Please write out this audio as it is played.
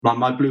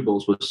My blue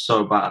balls were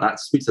so bad. I had to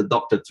speak to the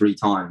doctor 3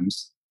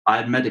 times. I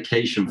had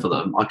medication for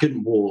them. I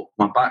couldn't walk.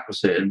 My back was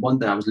hurting. One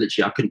day I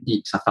couldn't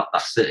eat because I felt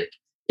that sick.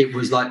 It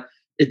was like,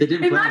 they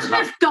didn't Imagine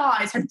if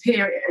guys had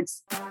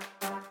periods.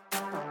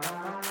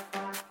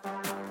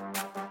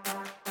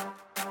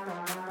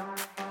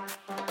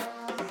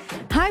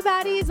 Hi,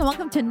 baddies, and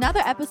welcome to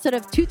another episode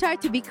of Too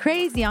Tired to Be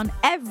Crazy on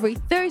every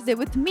Thursday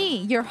with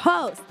me, your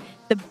host,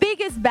 the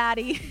biggest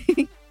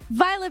baddie,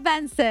 Violet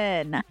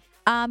Benson.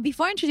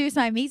 Before I introduce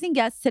my amazing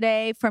guest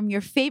today from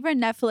your favorite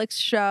Netflix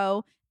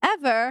show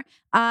ever,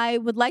 I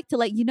would like to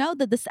let you know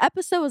that this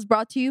episode was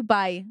brought to you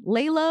by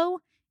Lalo,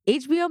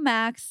 HBO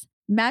Max,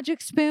 Magic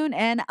Spoon,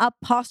 and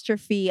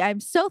Apostrophe. I'm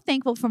so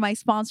thankful for my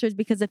sponsors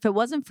because if it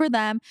wasn't for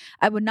them,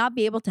 I would not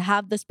be able to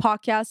have this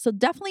podcast. So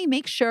definitely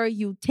make sure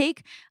you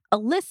take a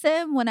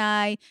listen when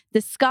I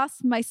discuss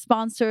my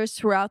sponsors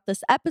throughout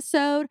this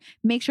episode.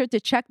 Make sure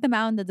to check them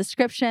out in the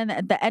description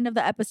at the end of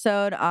the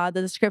episode, the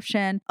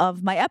description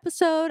of my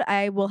episode.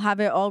 I will have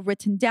it all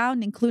written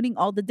down, including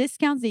all the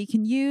discounts that you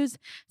can use.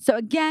 So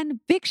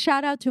again, big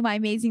shout out to my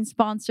amazing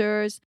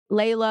sponsors,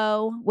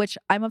 Lalo, which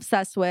I'm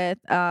obsessed with.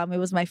 It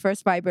was my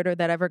first vibrator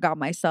that I ever got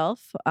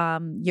myself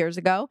years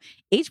ago.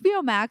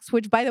 HBO Max,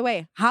 which by the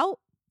way, how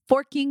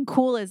forking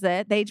cool is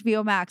it? The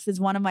HBO Max is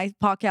one of my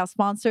podcast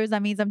sponsors.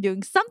 That means I'm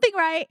doing something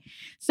right.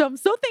 So I'm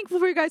so thankful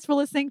for you guys for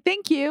listening.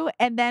 Thank you.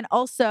 And then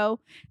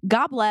also,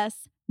 God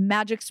bless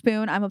Magic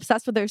Spoon. I'm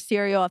obsessed with their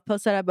cereal. I've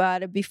posted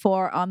about it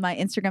before on my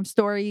Instagram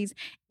stories.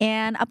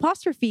 And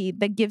Apostrophe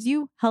that gives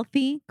you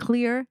healthy,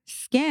 clear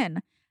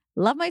skin.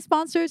 Love my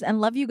sponsors and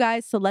love you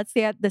guys. So let's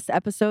get this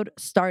episode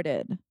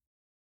started.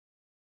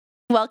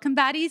 Welcome,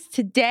 baddies.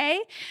 Today,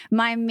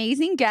 my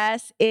amazing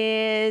guest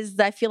is,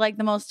 I feel like,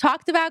 the most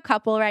talked about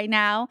couple right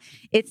now.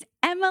 It's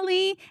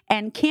Emily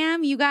and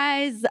Cam. You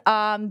guys,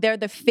 they're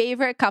the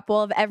favorite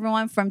couple of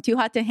everyone from Too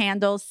Hot to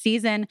Handle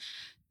season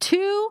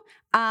 2.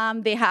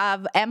 They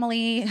have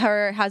Emily,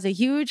 has a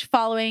huge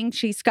following.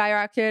 She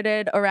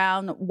skyrocketed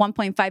around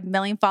 1.5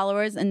 million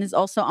followers and is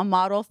also a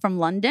model from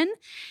London.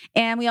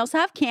 And we also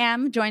have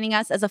Cam joining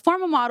us as a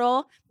former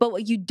model. But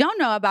what you don't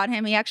know about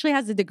him, he actually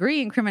has a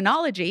degree in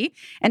criminology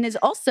and is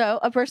also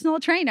a personal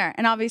trainer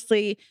and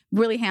obviously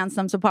really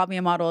handsome. So probably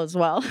a model as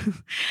well.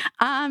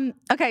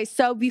 Okay.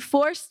 So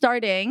before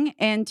starting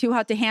in Too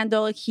Hot to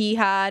Handle, he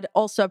had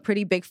also a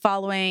pretty big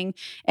following.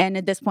 And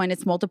at this point,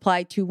 it's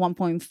multiplied to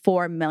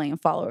 1.4 million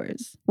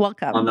followers.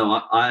 Welcome. Oh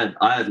no, I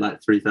had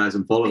like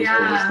 3,000 followers.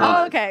 Yeah.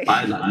 Oh, okay.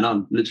 I had like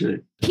none, literally.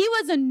 He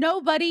was a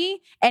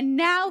nobody, and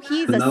now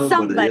he's a Nobody,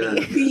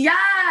 somebody. yeah.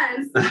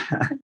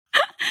 Yes.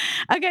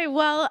 Okay,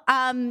 well,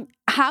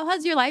 how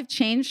has your life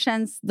changed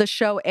since the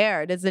show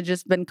aired? Has it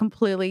just been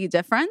completely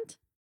different?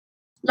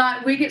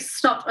 Like, we get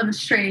stopped on the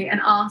street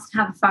and asked to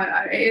have a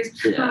photo. It is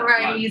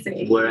crazy.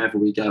 Like, wherever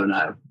we go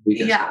now, we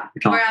get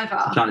stopped.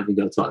 Wherever. We can't even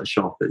go to like the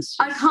shop.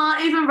 I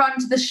can't even run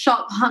to the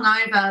shop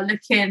hungover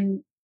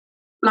looking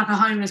like a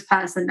homeless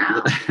person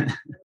now.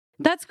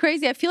 That's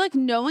crazy. I feel like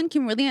no one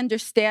can really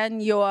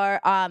understand your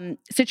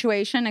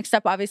situation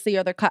except obviously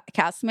your other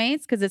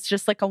castmates because it's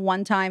just like a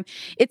one-time.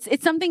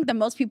 It's something that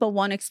most people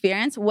won't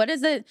experience. What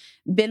has it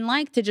been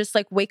like to just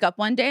like wake up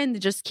one day and to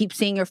just keep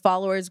seeing your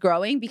followers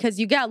growing? Because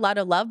you get a lot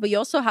of love, but you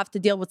also have to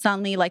deal with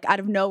suddenly like out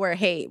of nowhere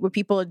hate where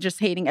people are just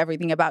hating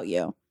everything about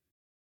you.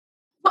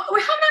 But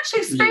we haven't actually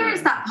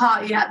experienced that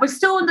part yet. We're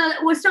still in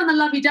the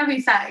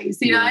lovey-dovey phase.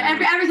 You know,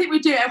 everything we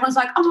do, everyone's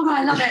like, "Oh my god,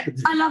 I love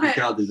it! I love it."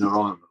 can't do no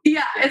wrong.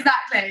 Yeah,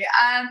 exactly.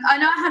 I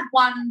know I had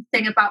one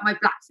thing about my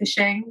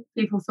blackfishing.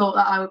 People thought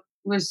that I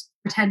was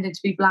pretending to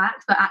be black,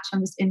 but actually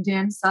I'm just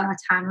Indian, so I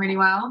tan really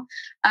well.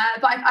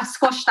 But I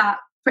squashed that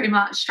pretty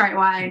much straight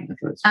away.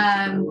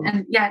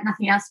 And yeah,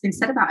 nothing else has been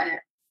said about it.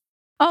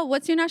 Oh,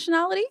 what's your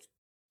nationality?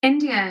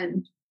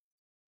 Indian.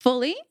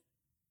 Fully?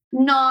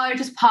 No,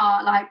 just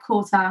part, like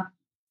quarter.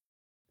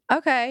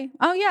 Okay.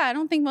 Oh yeah, I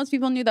don't think most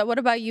people knew that. What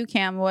about you,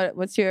 Cam?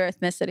 What's your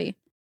ethnicity?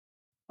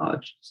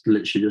 Just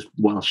literally just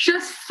Welsh.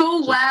 Just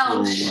full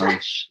Welsh. Full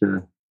Welsh, yeah.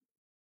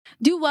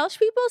 Do Welsh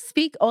people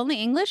speak only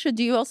English or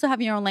do you also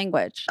have your own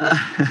language?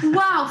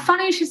 Wow,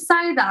 funny you should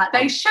say that.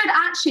 They should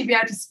actually be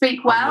able to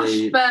speak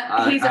Welsh,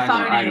 but he's a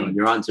phony. Hang on,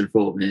 you're answering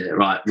for me here.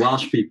 Right,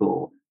 Welsh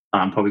people,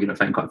 and I'm probably going to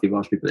offend quite a few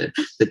Welsh people here.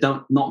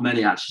 Not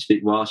many actually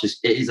speak Welsh. It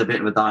is a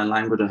bit of a dying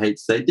language, I hate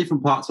to say.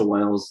 Different parts of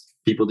Wales,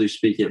 people do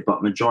speak it,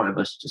 but majority of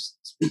us just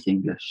speak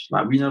English.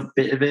 Like, we know a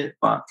bit of it,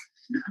 but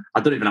I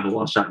don't even have a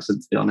Welsh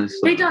accent, to be honest.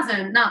 So. He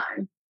doesn't, no.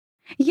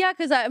 Yeah,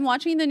 because I'm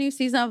watching the new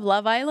season of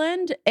Love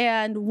Island,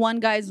 and one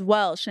guy's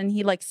Welsh, and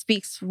he like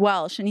speaks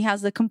Welsh, and he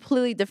has a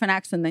completely different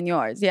accent than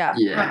yours. Yeah.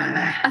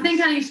 Yeah. I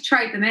think I need to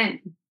trade them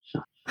in.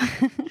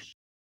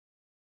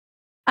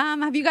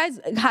 Have you guys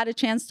had a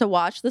chance to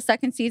watch the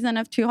second season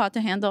of Too Hot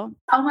to Handle?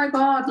 Oh my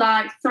God,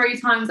 like 3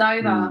 times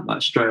over.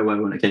 Like straight away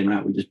when it came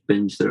out, we just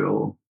binged through it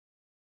all.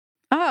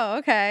 Oh,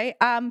 okay.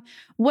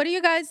 What are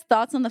you guys'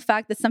 thoughts on the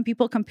fact that some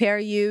people compare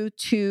you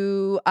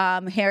to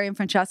Harry and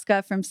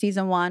Francesca from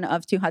season 1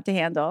 of Too Hot to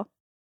Handle?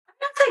 I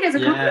don't think it's a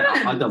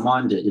compliment. I don't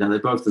mind it. You know,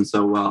 they've both done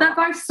so well. They're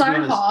both so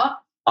hot.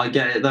 I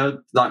get it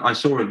though. Like I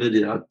saw a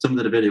video, someone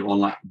did a video on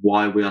like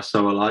why we are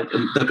so alike,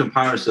 and the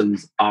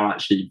comparisons are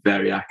actually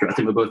very accurate. I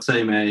think we're both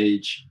same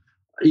age.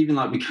 Even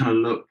like we kind of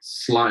look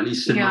slightly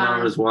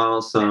similar as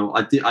well. So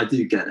I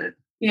do get it.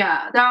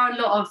 Yeah, there are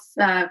a lot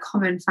of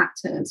common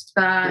factors,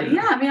 but I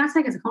mean, I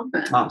take it as a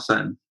compliment. Oh,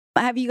 same.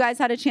 Have you guys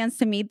had a chance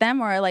to meet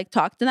them or like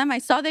talk to them? I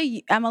saw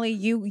that Emily,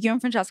 you and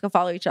Francesca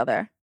follow each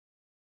other.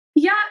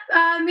 Yeah,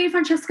 me and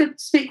Francesca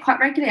speak quite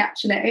regularly,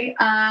 actually,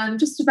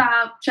 just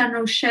about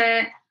general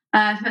shit.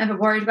 If I'm ever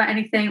worried about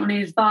anything or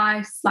need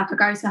advice, like I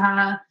go to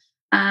her.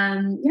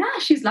 Yeah,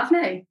 she's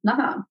lovely. Love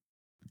her.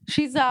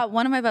 She's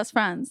one of my best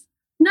friends.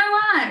 No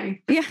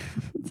way. Yeah,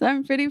 so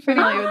I'm pretty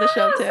familiar with the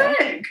show too.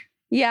 Sick.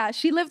 Yeah,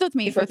 she lived with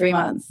me for 3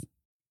 months.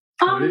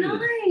 Oh,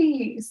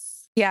 really?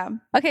 nice. Yeah.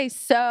 Okay,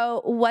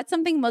 so what's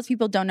something most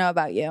people don't know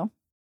about you?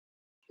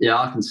 Yeah,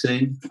 I can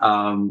sing.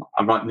 I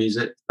write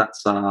music.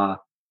 That's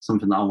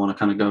something that I want to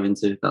kind of go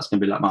into. That's going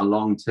to be like my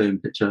long-term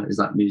picture is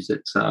that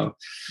music. So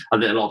I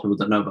think a lot of people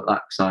don't know about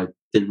that because I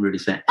didn't really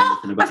say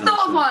anything about it. I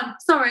thought of one.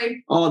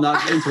 Sorry. Oh, no,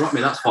 interrupt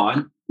me. That's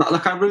fine.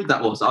 Look how rude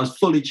that was. I was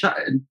fully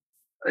chatting.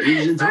 You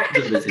just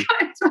interrupted me.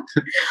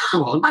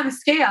 Come on. I'm a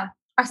skier.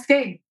 I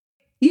ski.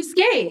 You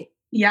ski?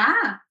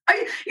 Yeah.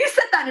 You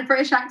said that in a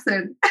British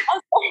accent.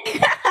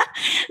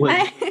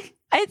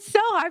 It's so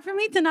hard for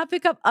me to not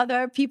pick up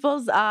other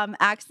people's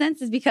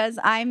accents is because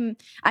I'm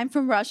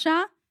from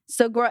Russia.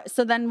 So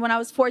then when I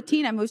was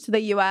 14, I moved to the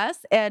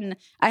US and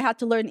I had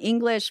to learn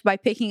English by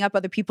picking up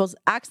other people's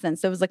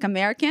accents. So it was like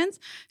Americans.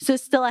 So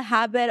it's still a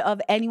habit of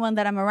anyone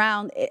that I'm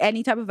around,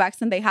 any type of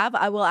accent they have,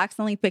 I will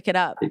accidentally pick it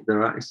up. Pick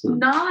their accent.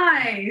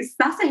 Nice.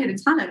 That's a hidden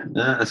talent.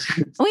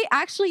 Yes. Wait,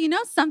 actually, you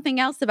know something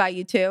else about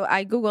you too?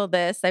 I Googled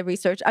this, I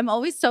researched. I'm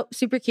always so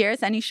super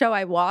curious. Any show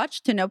I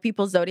watch to know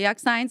people's zodiac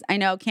signs. I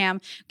know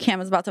Cam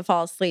is about to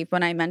fall asleep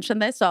when I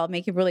mentioned this, so I'll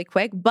make it really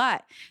quick.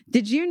 But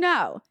did you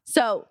know?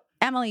 So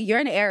Emily, you're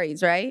an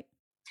Aries, right?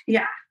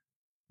 Yeah.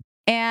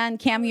 And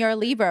Cam, you're a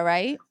Libra,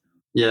 right?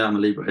 Yeah, I'm a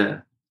Libra, yeah.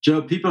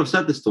 Joe, people have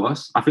said this to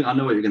us. I think I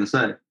know what you're going to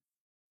say.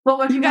 What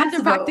were you guys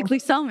are practically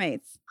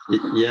soulmates.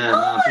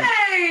 Yeah.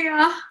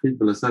 No,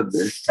 people have said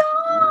this. Stop.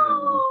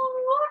 Oh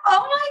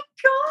my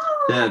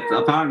God. Yeah,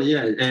 apparently,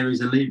 Aries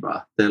and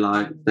Libra,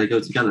 they go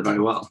together very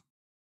well.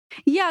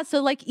 Yeah,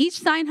 so like each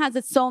sign has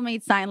its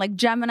soulmate sign. Like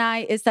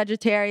Gemini is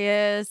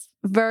Sagittarius,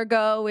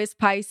 Virgo is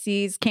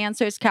Pisces,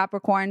 Cancer is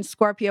Capricorn,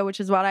 Scorpio, which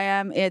is what I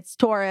am, it's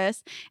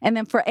Taurus. And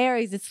then for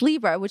Aries, it's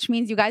Libra, which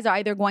means you guys are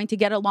either going to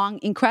get along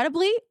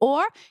incredibly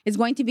or it's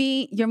going to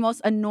be your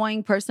most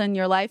annoying person in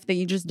your life that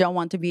you just don't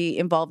want to be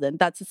involved in.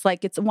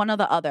 It's one or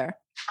the other.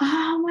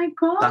 Oh my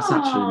God. That's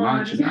actually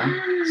nice, you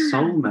know?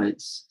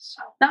 Soulmates.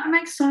 That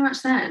makes so much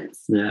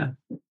sense. Yeah.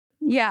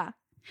 Yeah.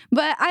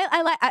 But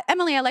I like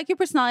Emily, I like your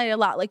personality a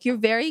lot. Like you're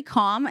very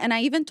calm. And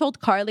I even told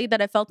Carly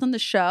that I felt on the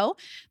show,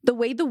 the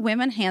way the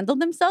women handled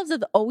themselves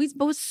have always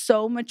been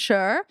so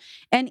mature.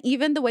 And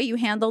even the way you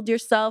handled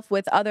yourself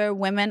with other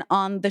women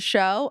on the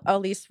show, or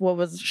at least what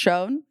was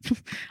shown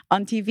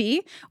on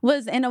TV,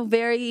 was in a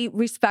very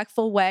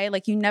respectful way.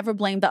 Like you never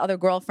blamed the other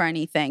girl for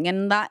anything.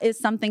 And that is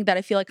something that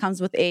I feel like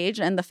comes with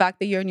age. And the fact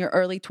that you're in your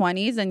early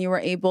 20s and you were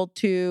able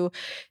to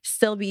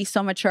still be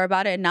so mature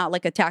about it and not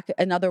like attack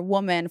another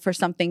woman for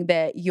something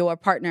that your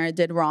partner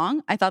did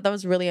wrong. I thought that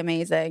was really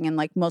amazing. And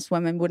like most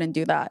women wouldn't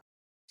do that.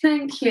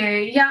 Thank you.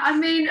 Yeah, I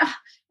mean,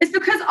 it's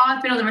because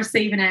I've been on the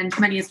receiving end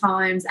many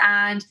times.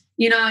 And,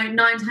 9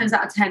 times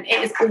out of 10,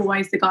 it is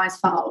always the guy's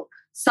fault.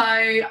 So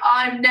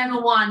I'm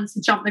never one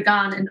to jump the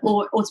gun and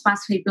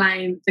automatically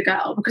blame the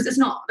girl because it's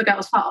not the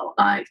girl's fault.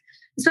 Like,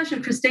 especially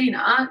with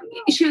Christina,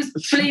 she was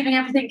believing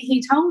everything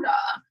he told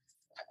her.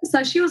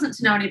 So she wasn't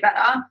to know any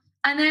better.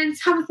 And then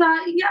Tabitha,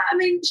 yeah, I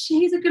mean,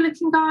 he's a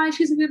good-looking guy.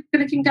 She's a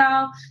good-looking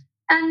girl.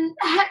 And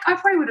heck, I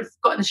probably would have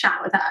got in the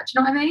shower with her. Do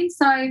you know what I mean?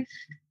 So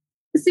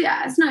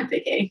yeah, it's no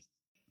biggie.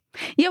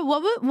 Yeah,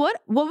 what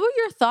were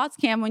your thoughts,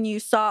 Cam, when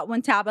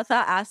Tabitha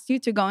asked you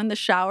to go in the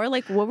shower?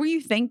 Like, what were you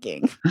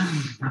thinking?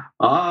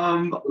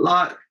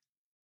 Like,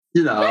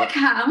 Yeah,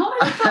 Cam, what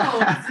were your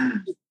thoughts?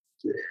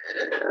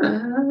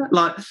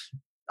 Like,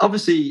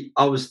 obviously,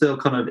 it was still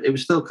kind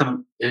of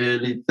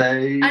early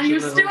days. And you were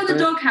still in the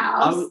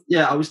doghouse.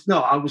 I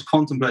was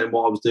contemplating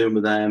what I was doing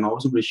with them. I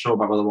wasn't really sure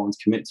about whether I wanted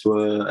to commit to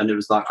her. And it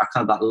was like,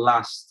 that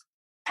last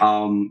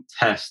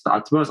test,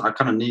 to be honest, I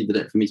kind of needed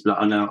it for me to be like,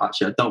 oh no,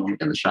 actually, I don't want to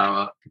get in the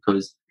shower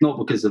not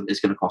because it's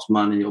going to cost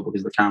money or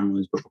because of the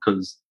cameras, but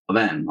because of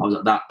them. I was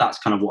like, that's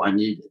kind of what I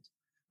needed.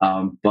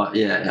 But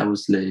yeah,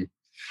 obviously,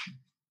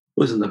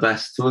 wasn't the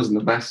best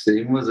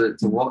scene, was it,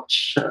 to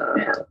watch?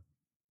 Yeah.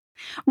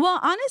 Well,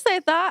 honestly,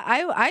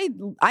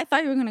 I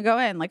thought you were going to go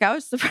in. Like, I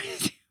was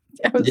surprised.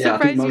 I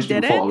think most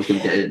people thought I was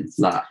going to get in.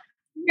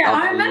 Yeah,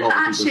 I remember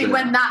actually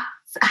when that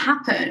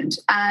happened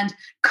and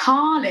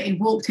Carly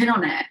walked in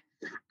on it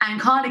and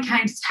Carly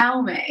came to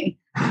tell me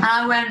and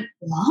I went,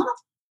 what?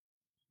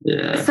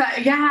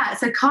 Yeah.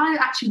 So Carly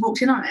actually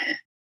walked in on it.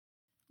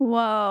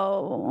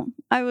 Whoa,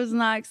 I was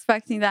not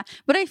expecting that.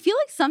 But I feel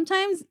like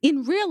sometimes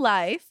in real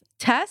life,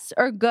 tests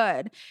are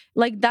good.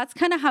 Like that's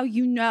kind of how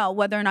you know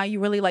whether or not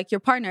you really like your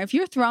partner. If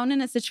you're thrown in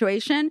a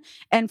situation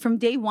and from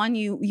day one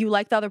you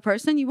like the other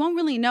person, you won't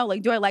really know,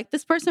 like, do I like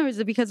this person or is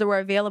it because they were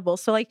available?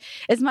 So like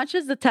as much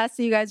as the tests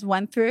that you guys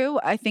went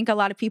through, I think a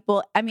lot of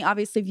people, I mean,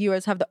 obviously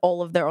viewers have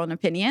all of their own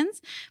opinions,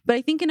 but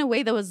I think in a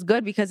way that was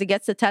good because it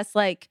gets to test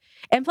like,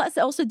 and plus it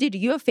also did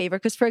you a favor.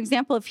 Because for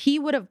example, if he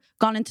would have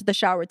gone into the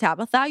shower with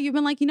Tabitha, you've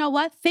been like, you know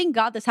what? Thank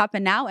God this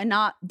happened now and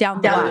not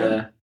down the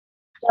line.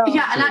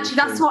 Yeah, and actually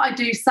that's what I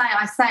do say.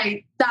 I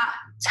say that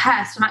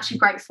test, I'm actually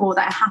grateful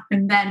that it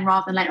happened then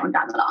rather than later on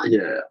down the line.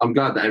 Yeah, I'm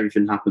glad that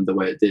everything happened the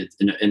way it did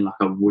in like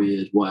a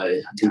weird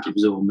way. I think it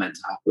was all meant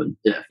to happen.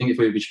 Yeah, I think if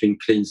we had just been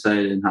clean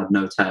sailing, had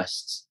no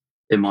tests,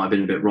 it might have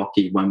been a bit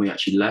rocky when we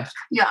actually left.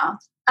 Yeah,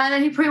 and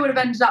then he probably would have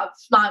ended up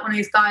like one of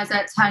these guys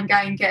that turn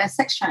gay and get a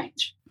sex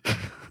change.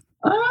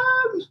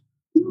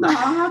 No,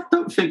 I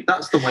don't think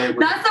that's the way it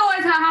would. That's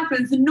always how it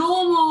happens. The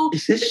normal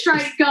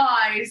straight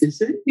guys. Is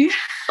it? Yeah.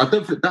 I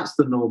don't think that's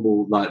the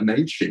normal like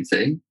mainstream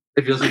thing.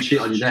 If he doesn't cheat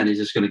on you then, he's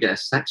just going to get a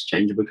sex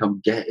change and become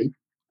gay.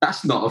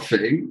 That's not a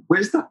thing.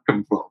 Where's that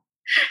come from?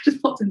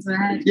 Just popped into my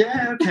head.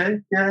 Yeah, okay.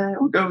 Yeah,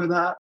 we'll go with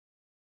that.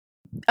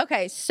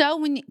 Okay, so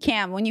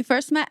when you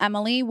first met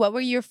Emily, what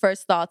were your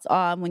first thoughts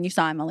on when you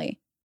saw Emily?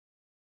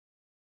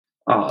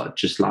 Oh,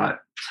 just like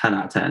 10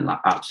 out of 10, like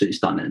absolutely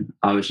stunning.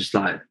 I was just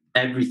like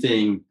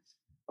everything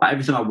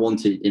I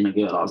wanted in a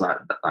girl. I was like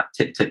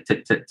tick, tick,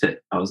 tick, tick,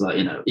 tick. I was like,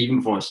 you know, even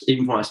before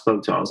I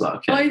spoke to her, I was like,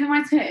 okay. Oh, even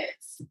my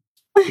tits.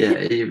 Yeah,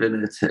 even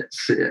her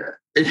tits.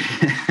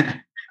 Yeah.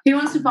 He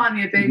wants to buy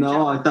me a boob.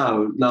 No, I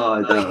don't. No, I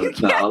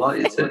like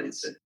your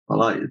tits. I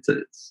like your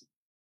tits.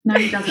 No,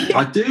 he doesn't.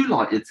 I do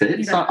like your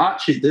tits. I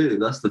actually do.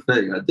 That's the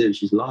thing. I do.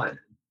 She's lying.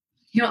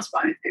 He wants to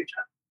buy me a boob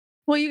job.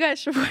 Well, you guys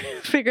should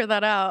figure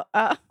that out.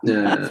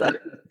 Yeah.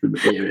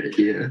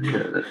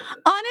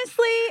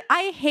 Honestly,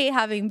 I hate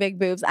having big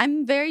boobs.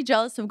 I'm very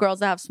jealous of girls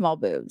that have small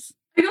boobs.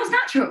 It was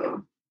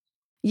natural.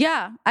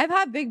 Yeah, I've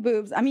had big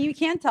boobs. I mean, you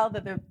can't tell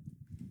that they're...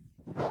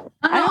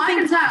 I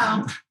can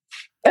tell.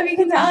 Oh, you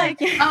can tell? I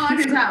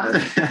can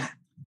tell.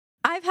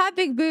 I've had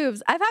big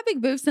boobs. I've had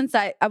big boobs since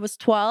I was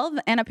 12.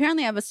 And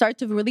apparently I was start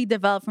to really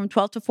develop from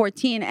 12 to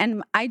 14.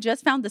 And I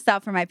just found this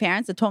out from my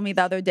parents that told me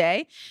the other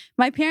day.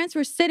 My parents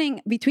were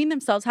sitting between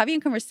themselves having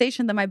a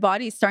conversation that my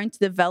body is starting to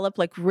develop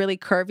like really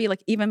curvy.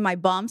 Like even my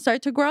bum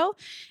started to grow.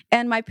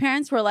 And my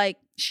parents were like,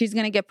 she's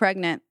going to get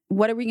pregnant.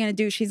 What are we going to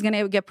do? She's going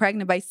to get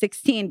pregnant by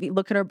 16.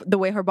 Look at her, the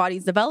way her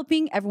body's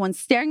developing. Everyone's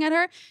staring at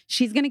her.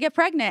 She's going to get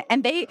pregnant.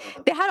 And they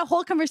had a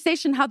whole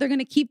conversation how they're going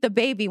to keep the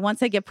baby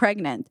once I get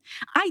pregnant.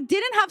 I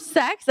didn't have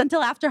sex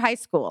until after high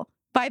school,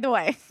 by the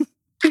way.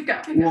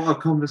 What a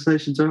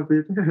conversation to have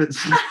with your parents.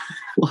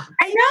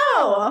 I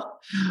know.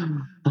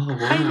 Oh, wow.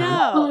 I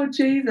know. Oh,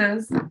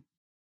 Jesus.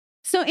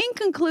 So in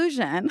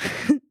conclusion,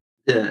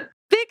 yeah.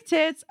 Big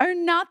tits are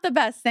not the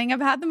best thing.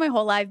 I've had them my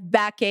whole life.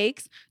 Back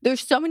aches.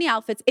 There's so many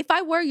outfits. If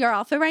I wear your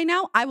outfit right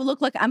now, I would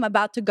look like I'm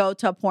about to go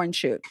to a porn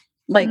shoot.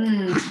 Like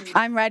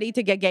I'm ready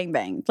to get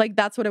gangbanged. Like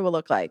that's what it would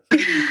look like.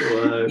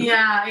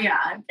 Yeah,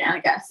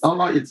 I guess. I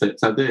like your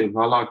tits. I do.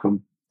 I like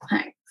them.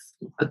 Thanks.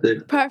 I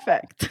do.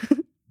 Perfect.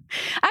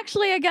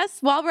 Actually, I guess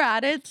while we're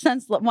at it,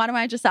 since why don't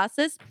I just ask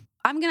this?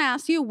 I'm going to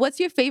ask you, what's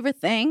your favorite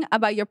thing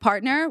about your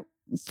partner?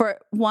 For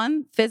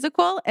one,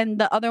 physical, and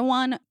the other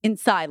one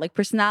inside, like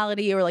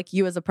personality or like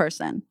you as a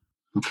person.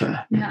 Okay.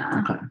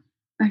 Yeah.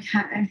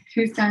 Okay.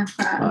 Who's going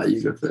first?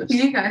 You go first.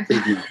 You go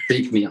first.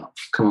 Big me up.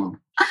 Come on.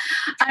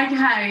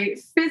 Okay.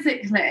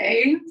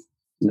 Physically.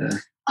 Yeah.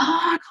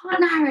 Oh, I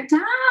can't narrow it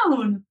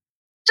down.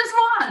 Just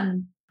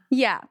one.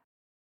 Yeah.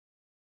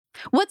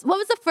 What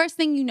was the first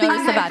thing you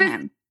noticed about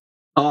him?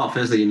 Oh,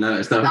 first thing you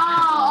noticed. Though. Oh,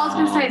 I was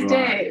going to say his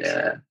dick.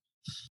 Yeah.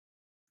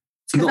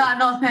 Is that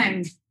not a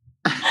thing?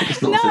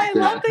 No, I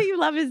love that you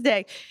love his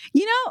dick.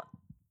 You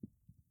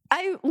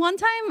know, one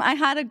time I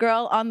had a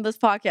girl on this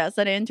podcast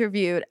that I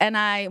interviewed,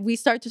 and we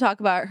started to talk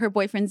about her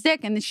boyfriend's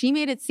dick, and she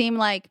made it seem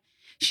like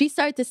she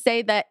started to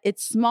say that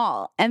it's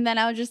small, and then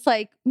I was just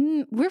like,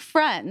 we're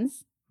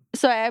friends,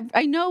 so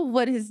I know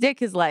what his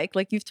dick is like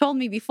you've told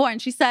me before.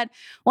 And she said,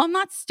 well, I'm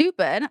not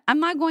stupid. I'm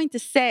not going to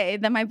say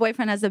that my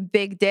boyfriend has a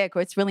big dick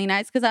or it's really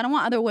nice because I don't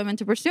want other women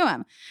to pursue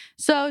him.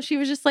 So she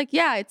was just like,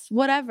 yeah, it's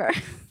whatever.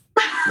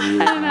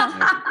 I don't know.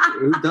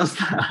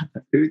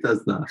 Who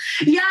does that?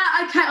 Yeah,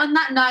 okay, on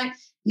that note,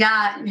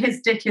 yeah, his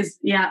dick is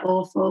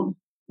awful.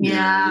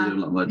 Yeah. You don't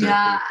like my dick,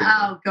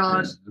 oh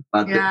God.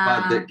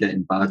 Bad dick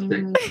getting bad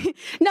dick.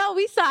 No,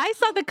 I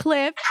saw the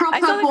clip.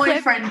 Proper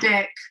boyfriend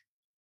dick.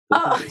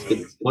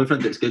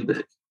 Boyfriend dick's good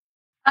dick.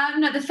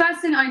 No, the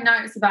first thing I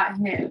noticed about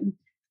him,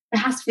 it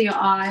has to be your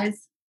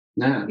eyes.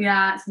 Yeah.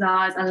 Yeah, it's his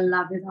eyes. I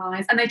love his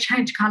eyes. And they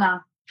change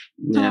colour.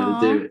 Yeah,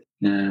 they do it.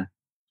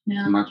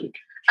 Yeah. Magic.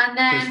 And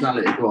then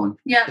personality, go on.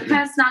 Yeah,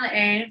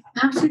 personality.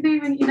 How to be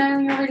when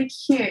when you're really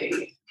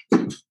cute.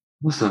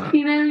 What's that?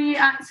 You know when you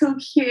act so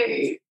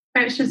cute.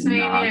 It's just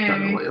me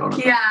and you.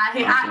 Yeah,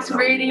 he acts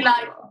really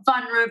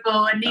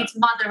vulnerable and needs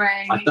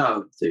mothering. I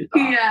don't do that.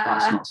 Yeah.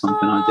 That's not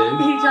something I do.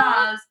 He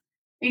does.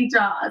 He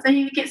does. And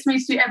he gets me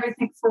to do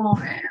everything for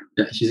him.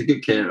 Yeah, she's a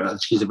good carer.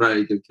 She's a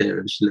very good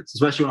carer. She looks,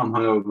 especially when I'm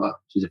hungover,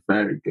 she's a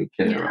very good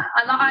carer. Yeah,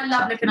 I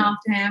love looking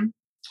after him.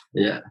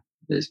 Yeah,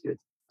 it is good.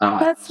 All right.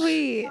 That's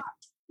sweet.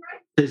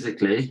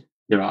 Physically,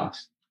 your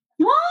ass.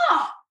 What?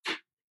 I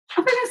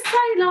think I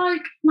say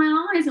like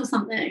my eyes or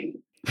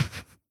something.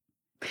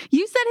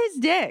 You said his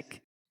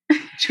dick.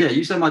 Yeah,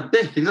 you said my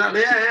dick.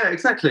 Exactly. Yeah,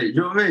 exactly. Do you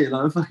know what I mean?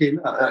 Like fucking,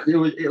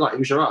 it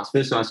was your ass.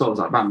 First time I saw it, I was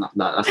like, man,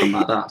 that's a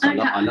mad ass. Okay.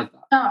 I love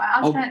that. All right,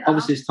 I'll say that.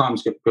 Obviously, as time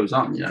goes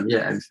on, you know,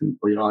 yeah, everything,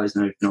 all your eyes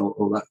and everything,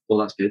 all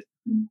that's good.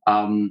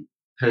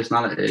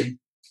 Personality,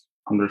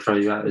 I'm going to throw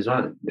you out as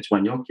well. It's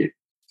when you're cute.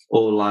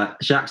 Or like,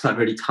 she acts like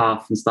really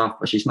tough and stuff,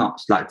 but she's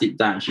not. Like deep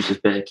down, she's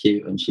just very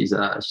cute, and she's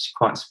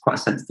quite a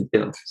sensitive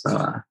girl. So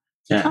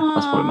yeah,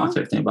 that's probably my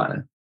favorite thing about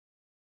her.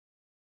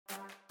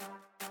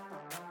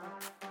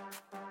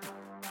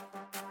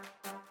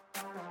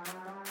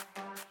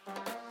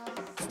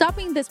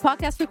 Stopping this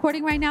podcast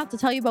recording right now to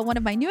tell you about one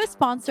of my newest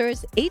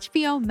sponsors,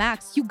 HBO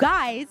Max. You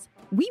guys,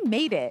 we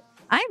made it.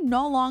 I'm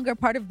no longer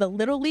part of the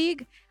little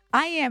league.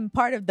 I am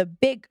part of the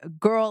big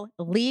girl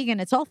league,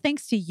 and it's all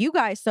thanks to you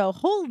guys. So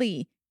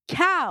holy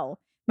cow.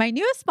 My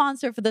newest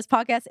sponsor for this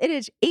podcast, it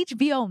is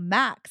HBO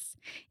Max.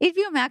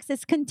 HBO Max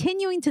is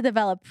continuing to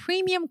develop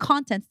premium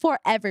content for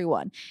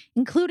everyone,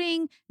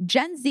 including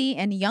Gen Z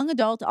and young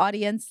adult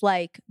audience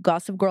like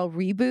Gossip Girl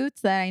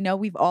reboots that I know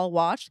we've all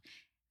watched.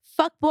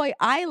 Fuckboy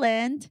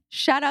Island,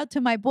 shout out to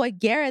my boy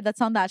Garrett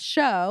that's on that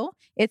show.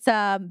 It's,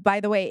 by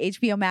the way,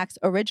 HBO Max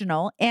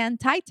original. And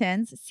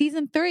Titans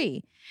Season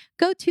 3.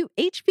 Go to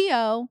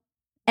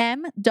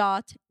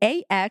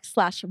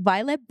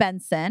hbom.ax/Violet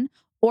Benson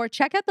or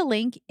check out the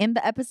link in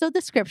the episode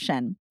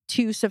description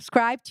to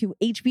subscribe to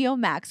HBO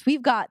Max.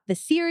 We've got the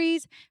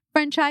series,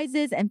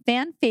 franchises, and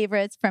fan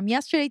favorites from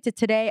yesterday to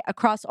today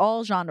across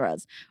all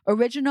genres.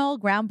 Original,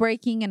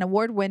 groundbreaking, and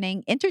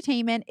award-winning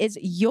entertainment is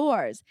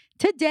yours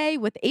today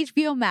with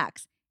HBO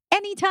Max.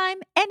 Anytime,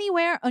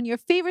 anywhere on your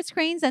favorite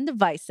screens and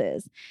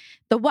devices.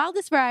 The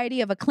wildest variety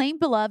of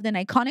acclaimed, beloved, and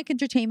iconic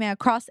entertainment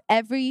across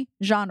every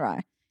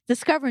genre.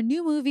 Discover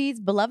new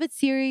movies, beloved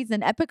series,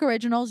 and epic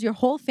originals your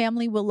whole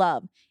family will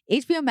love.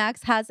 HBO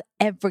Max has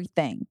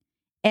everything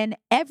and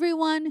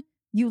everyone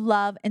you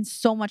love and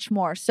so much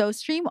more. So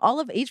stream all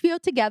of HBO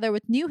together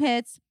with new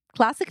hits,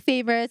 classic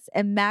favorites,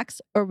 and Max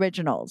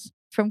originals.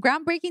 From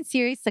groundbreaking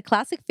series to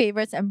classic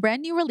favorites and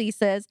brand new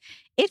releases,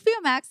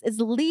 HBO Max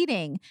is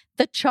leading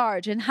the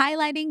charge in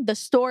highlighting the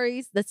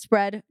stories that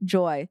spread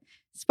joy.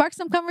 Spark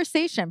some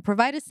conversation,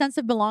 provide a sense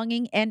of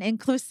belonging and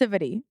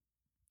inclusivity.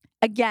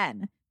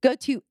 Again, go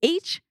to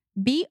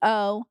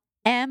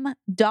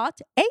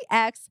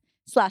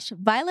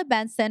hbom.ax/Violet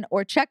Benson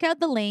or check out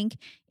the link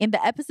in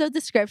the episode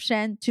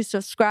description to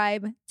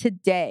subscribe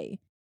today.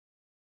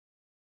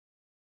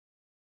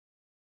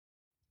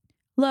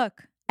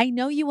 Look, I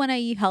know you want to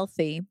eat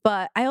healthy,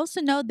 but I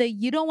also know that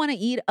you don't want to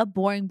eat a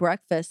boring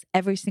breakfast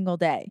every single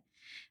day.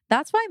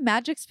 That's why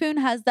Magic Spoon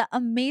has the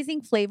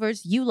amazing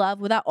flavors you love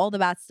without all the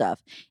bad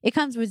stuff. It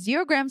comes with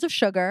 0 grams of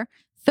sugar,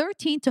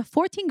 13 to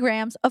 14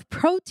 grams of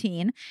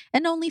protein,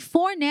 and only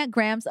 4 net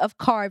grams of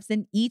carbs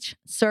in each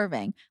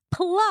serving.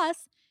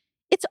 Plus,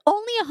 it's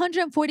only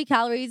 140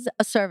 calories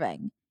a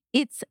serving.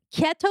 It's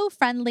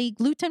keto-friendly,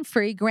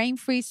 gluten-free,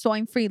 grain-free,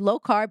 soy-free,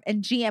 low-carb,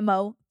 and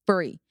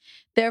GMO-free.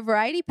 Their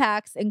variety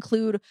packs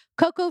include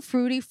cocoa,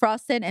 fruity,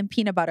 frosted, and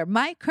peanut butter.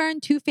 My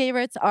current 2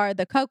 favorites are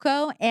the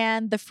cocoa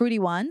and the fruity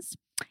ones.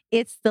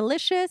 It's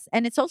delicious,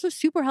 and it's also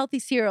super healthy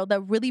cereal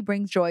that really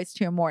brings joys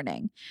to your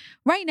morning.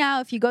 Right now,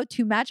 if you go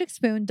to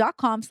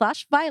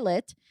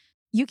magicspoon.com/Violet,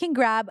 you can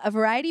grab a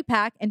variety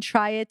pack and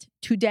try it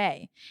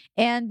today.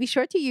 And be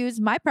sure to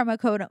use my promo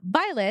code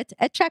Violet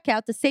at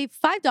checkout to save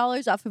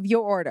 $5 off of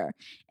your order.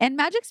 And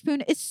Magic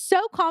Spoon is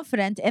so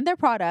confident in their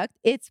product,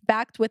 it's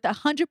backed with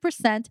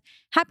 100%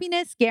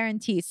 happiness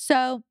guarantee.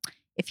 So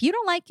if you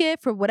don't like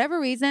it for whatever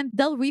reason,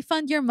 they'll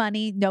refund your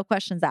money, no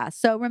questions asked.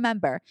 So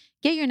remember,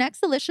 get your next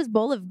delicious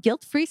bowl of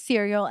guilt-free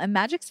cereal at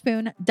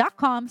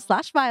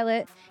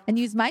magicspoon.com/Violet and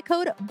use my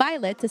code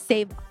Violet to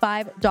save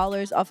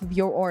 $5 off of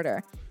your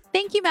order.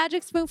 Thank you,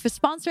 Magic Spoon, for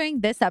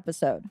sponsoring this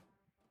episode.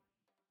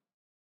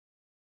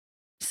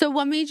 So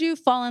what made you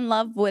fall in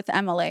love with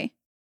Emily?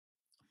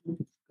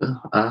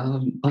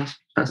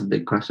 That's a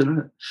big question,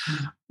 isn't it?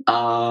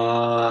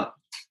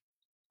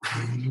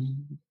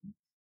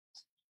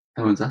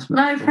 No one's asked me.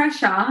 No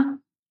pressure.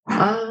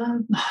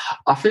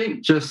 I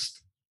think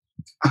just...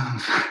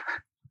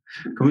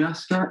 Can we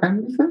ask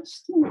Emily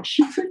first what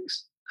she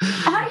thinks?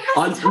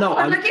 It's just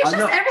everything.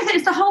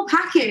 It's the whole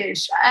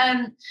package.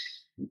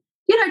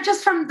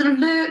 Just from the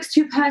looks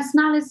to your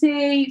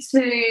personality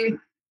to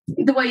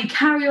the way you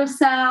carry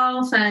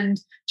yourself and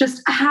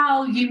just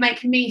how you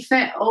make me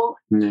feel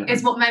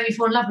is what made me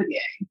fall in love with you.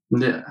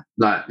 Yeah.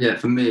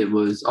 For me, it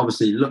was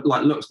obviously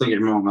looks, don't get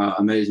me wrong, are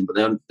amazing, but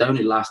they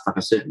only last like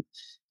a certain,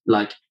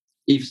 like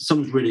if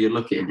someone's really good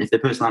looking, if their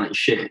personality is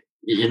shit,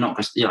 you're not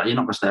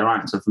gonna stay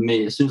around. So for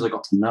me, as soon as I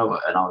got to know her,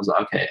 and I was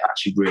like, okay, I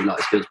actually really like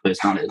this girl's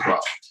personality as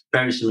well.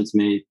 Very similar to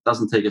me,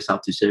 doesn't take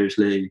herself too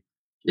seriously.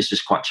 it's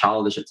just quite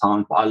childish at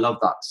times. But I love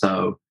that.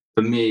 So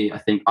for me, I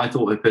think I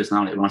thought her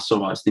personality when I saw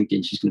her, I was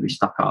thinking she's going to be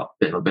stuck up,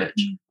 bit of a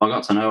bitch. I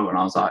got to know her and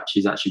I was like,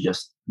 she's actually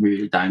just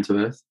really down to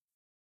earth.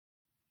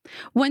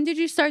 When did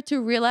you start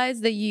to realize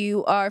that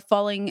you are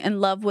falling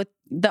in love with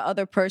the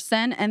other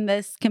person and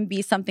this can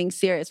be something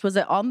serious? Was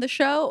it on the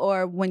show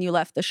or when you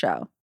left the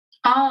show?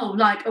 Oh,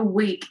 like a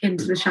week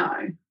into the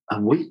show. A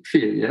week for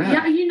you, yeah.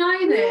 Yeah, you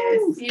know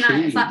this. Ooh, you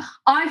know, it's like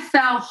I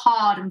fell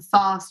hard and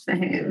fast for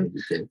him.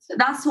 Yeah, you did.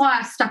 That's why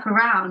I stuck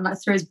around,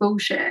 like through his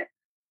bullshit.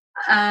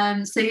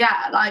 So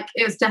yeah, like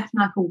it was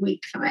definitely like a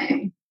week for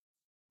me.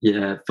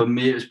 Yeah, for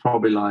me it was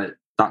probably like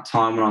that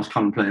time when I was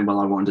contemplating whether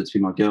I wanted to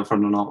be my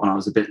girlfriend or not, when I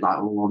was a bit like,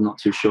 oh, I'm not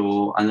too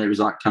sure. And it was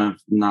like kind of,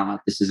 nah,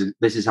 this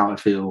is how I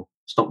feel.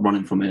 Stop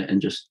running from it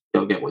and just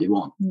go get what you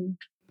want.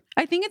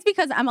 I think it's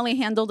because Emily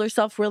handled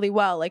herself really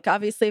well. Like,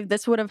 obviously, if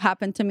this would have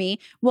happened to me,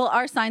 well,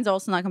 our signs are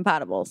also not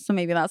compatible. So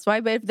maybe that's why.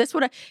 But if this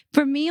would have,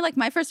 for me, like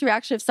my first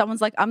reaction, if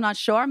someone's like, I'm not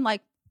sure, I'm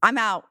like, I'm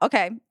out.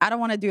 Okay, I don't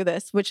want to do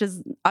this, which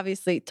is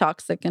obviously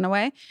toxic in a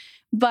way.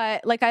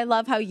 But like, I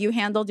love how you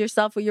handled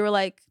yourself where you were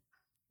like,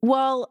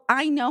 well,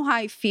 I know how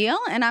I feel.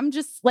 And I'm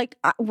just like,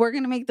 we're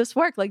going to make this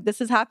work. Like, this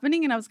is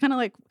happening. And I was kind of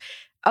like,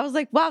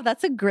 wow,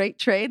 that's a great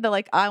trait that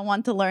like I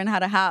want to learn how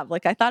to have.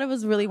 Like, I thought it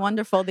was really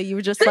wonderful that you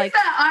were just like.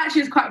 Fair, I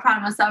actually was quite proud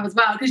of myself as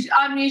well because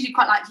I'm usually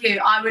quite like you.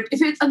 I would,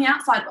 if it's on the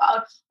outside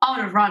world, I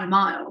would have run a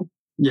mile.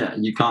 Yeah,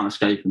 you can't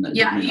escape from that.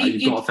 Yeah,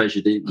 you've got to face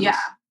your demons. Yeah.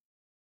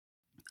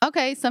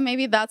 Okay, so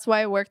maybe that's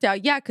why it worked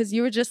out. Yeah, because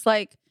you were just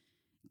like,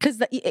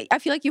 because I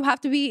feel like you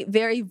have to be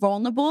very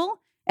vulnerable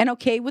and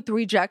okay with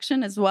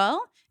rejection as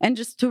well. And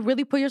just to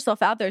really put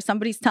yourself out there.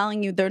 Somebody's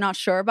telling you they're not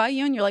sure about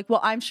you. And you're like, well,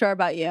 I'm sure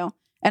about you.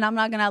 And I'm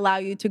not going to allow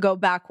you to go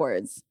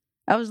backwards.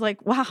 I was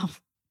like, wow,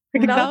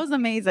 that was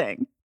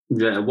amazing.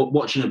 Yeah,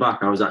 watching it back,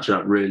 I was actually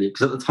like really,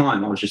 because at the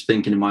time I was just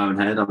thinking in my own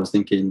head. I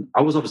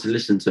was obviously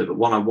listening to it, but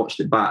when I watched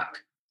it back,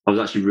 I was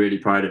actually really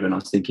proud of it. And I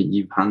was thinking,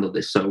 you've handled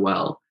this so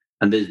well.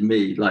 And there's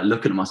me like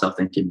looking at myself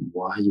thinking,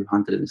 why are you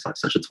handling this like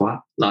such a twat?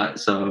 Like,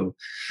 so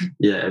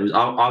yeah, it was.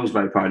 I was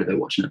very proud of it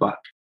watching it back.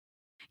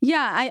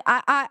 Yeah,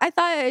 I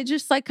thought it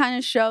just like kind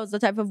of shows the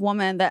type of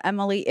woman that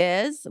Emily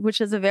is,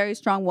 which is a very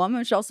strong woman,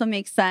 which also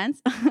makes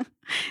sense.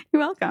 You're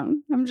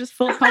welcome. I'm just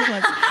full of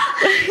compliments.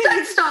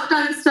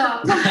 Don't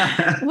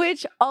stop.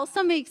 Which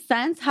also makes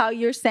sense how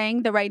you're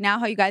saying that right now,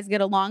 how you guys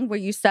get along, where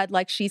you said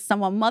like she's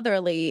somewhat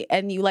motherly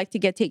and you like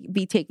to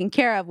be taken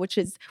care of, which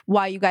is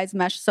why you guys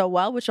mesh so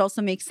well, which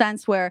also makes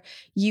sense where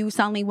you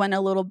suddenly went a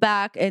little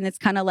back and it's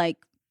kind of like,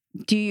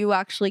 do you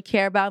actually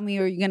care about me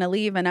or are you going to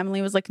leave? And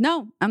Emily was like,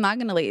 no, I'm not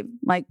going to leave.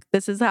 Like,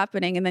 this is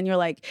happening. And then you're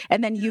like,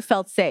 and then you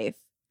felt safe.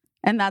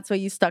 And that's why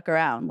you stuck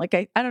around. Like,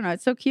 I don't know.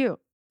 It's so cute.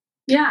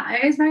 Yeah,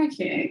 it is very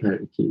cute.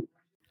 Very cute.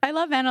 I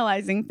love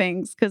analyzing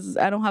things because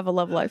I don't have a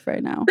love life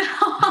right now.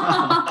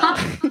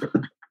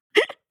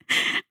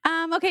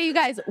 Okay, you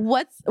guys,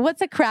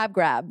 what's a crab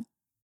grab?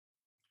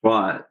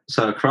 Right.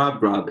 So a crab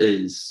grab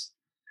is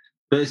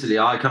basically,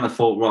 I kind of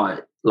thought,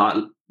 right, like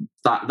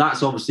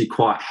that's obviously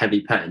quite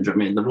heavy petting. Do you know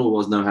what I mean? The rule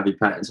was no heavy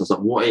petting. So I was like,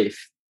 what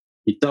if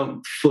you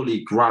don't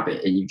fully grab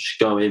it and you just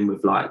go in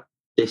with like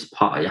this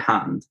part of your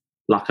hand,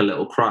 like a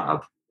little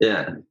crab?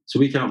 Yeah. So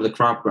we came up with the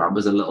crab grab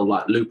as a little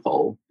like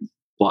loophole,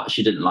 but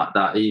she didn't like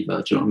that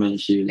either. Do you know what I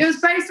mean? It was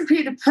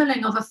basically the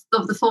pulling of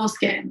the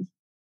foreskin.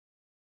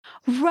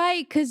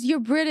 Right, because you're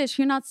British,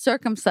 you're not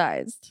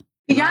circumcised.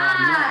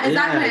 Yeah,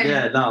 exactly.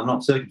 Yeah, no, I'm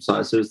not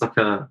circumcised. So it's like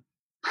a...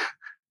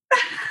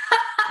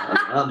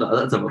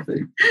 that's another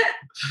thing.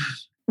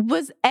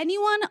 Was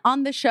anyone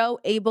on the show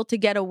able to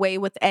get away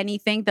with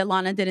anything that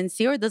Lana didn't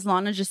see, or does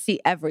Lana just see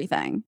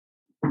everything?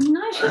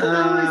 No, she doesn't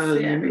always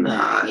see everything.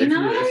 Nah,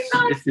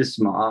 if you're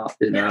smart,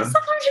 you know.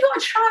 Sometimes you got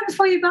to try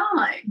before you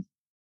buy.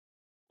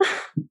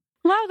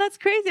 Wow, that's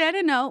crazy. I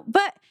didn't know.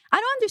 But I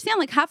don't understand.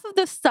 Like half of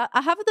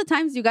the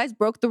times you guys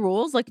broke the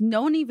rules, like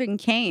no one even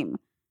came.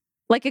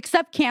 Like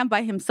except Cam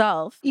by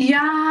himself.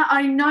 Yeah,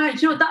 I know. Do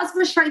you know what? That's the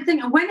frustrating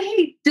thing. And when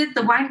he did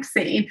the wank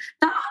scene,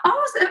 that I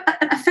was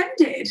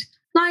offended.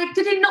 Like,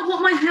 did he not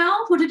want my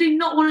help, or did he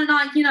not want to,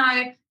 like, you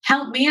know,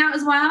 help me out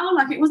as well?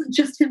 Like, it wasn't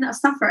just him that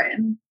was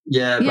suffering.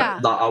 Yeah,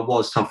 but like, I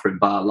was suffering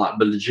bad. Like,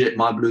 but legit,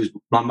 my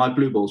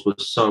blue balls were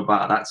so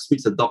bad. I had to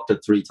speak to the doctor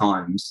 3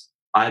 times.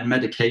 I had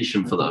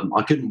medication for them.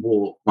 I couldn't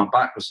walk. My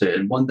back was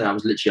hurting. One day, I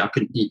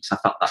couldn't eat because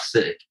I felt that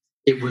sick.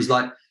 It was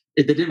like.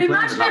 They didn't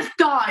imagine if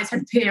guys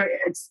had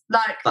periods.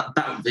 Like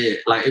that would be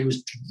it. Like it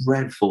was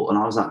dreadful. And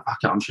I was like, fuck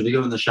it, I'm just gonna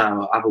go in the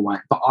shower, have a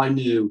wank. But I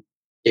knew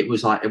it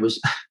was so it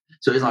was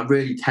like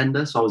really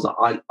tender. So I was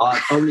like,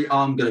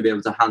 I'm gonna be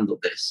able to handle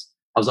this.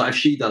 I was like, if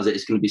she does it,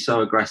 it's gonna be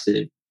so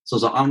aggressive. So I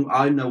was like,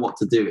 I know what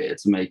to do here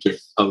to make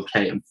it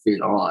okay and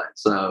feel all right.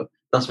 So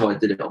that's why I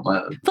did it on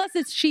my own. Plus,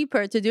 it's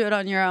cheaper to do it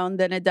on your own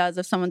than it does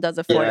if someone does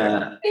it for you.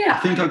 Yeah, I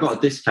think I got a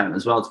discount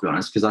as well, to be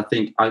honest, because I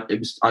think I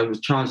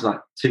was charged like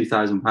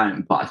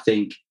 £2,000, but I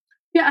think.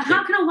 Yeah,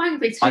 how can a wank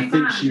be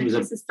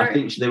 £2,000? I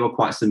think they were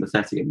quite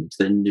sympathetic of me because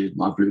they knew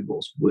my blue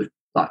balls were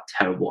like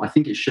terrible. I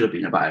think it should have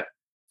been about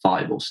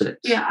 5 or 6.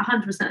 Yeah,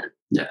 100%.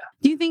 Yeah.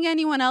 Do you think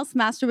anyone else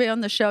masturbated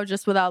on the show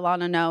just without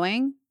Lana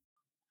knowing?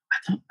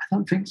 I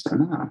don't think so,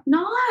 no. No.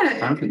 I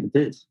don't think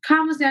they did.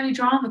 Cam was the only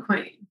drama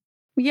queen.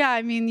 Yeah,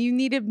 I mean, you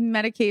needed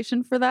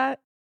medication for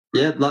that.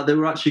 Yeah, like they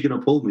were actually going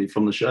to pull me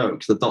from the show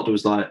because the doctor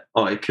was like,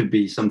 "Oh, it could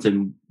be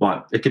something.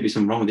 Like it could be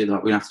something wrong with you.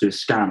 Like we have to do a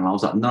scan." And I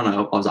was like, "No."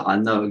 I was like, "I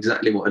know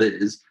exactly what it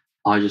is.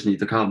 I just need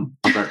to come."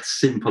 I was like,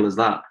 "Simple as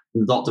that."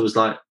 And the doctor was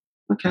like,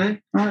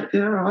 "Okay, all right,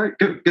 yeah, all right,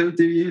 go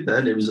do you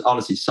then." It was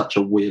honestly such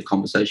a weird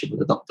conversation with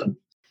the doctor.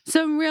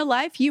 So in real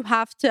life, you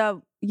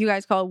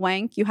guys call it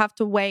wank. You have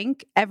to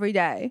wank every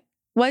day.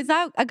 Was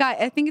that a guy?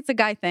 I think it's a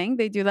guy thing.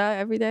 They do that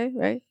every day,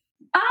 right?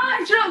 Do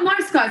you know what,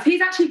 most guys,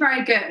 he's actually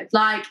very good.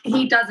 Like,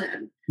 he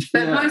doesn't.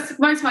 But most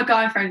of my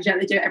guy friends, yeah,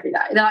 they do it every day.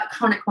 They're like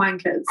chronic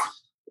wankers.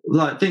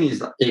 Like, the thing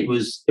is, it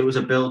was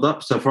a build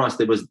up. So for us,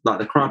 there was like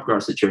the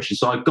crabgrass situation.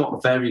 So I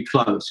got very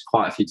close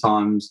quite a few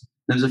times.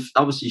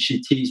 Obviously she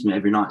teased me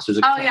every night. So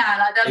like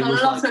there's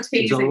a lot of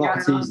teasing. There was a lot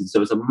of teasing. So it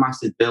was a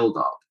massive build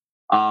up.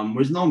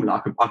 Whereas normally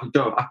I can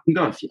go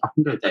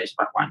days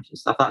about wanking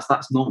stuff.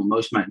 That's normal.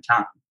 Most men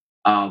can.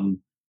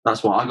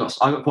 That's why I got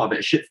quite a bit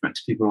of shit from it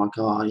because people were like,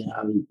 "Oh, you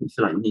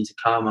feel like you need to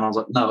come," and I was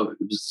like, "No, it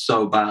was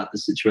so bad. The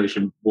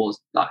situation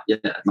was like,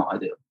 not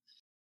ideal."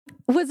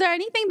 Was there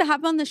anything that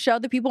happened on the show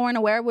that people weren't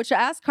aware of? Which I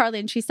asked Carly,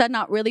 and she said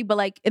not really. But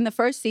like in the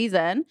first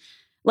season,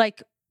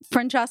 like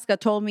Francesca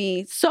told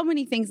me so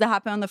many things that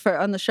happened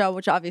on the show,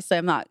 which obviously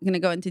I'm not going to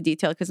go into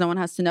detail because no one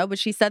has to know. But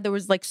she said there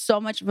was like so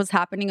much was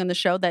happening on the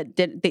show that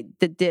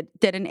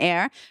didn't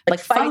air, like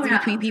fights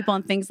between people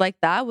and things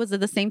like that. Was it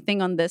the same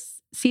thing on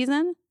this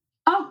season?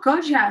 Oh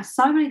God, yeah.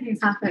 So many things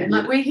happened.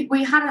 Like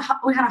we had a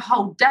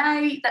whole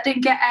day that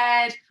didn't get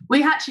aired.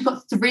 We actually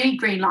got 3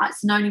 green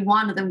lights and only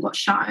one of them got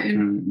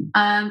shown.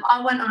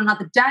 I went on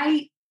another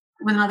date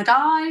with another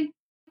guy.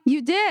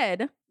 You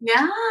did?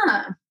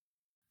 Yeah.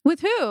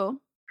 With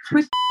who?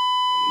 With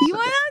you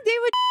went on a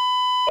date with?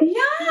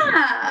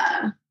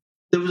 Yeah.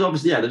 There was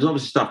obviously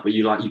stuff, but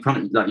you kind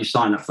of like you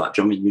sign up for that.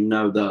 Do you know what I mean? You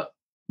know that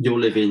you'll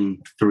live in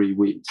 3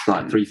 weeks,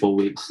 like 3-4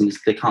 weeks, and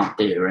they can't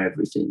air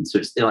everything. So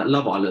it's like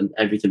Love Island,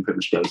 everything pretty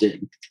much goes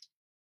in.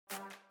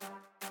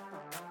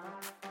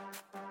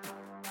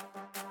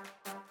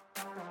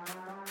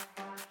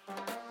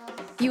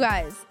 You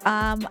guys,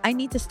 I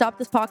need to stop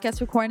this podcast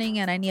recording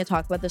and I need to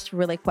talk about this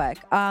really quick.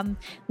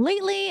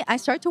 Lately, I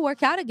start to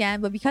work out again,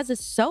 but because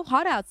it's so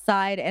hot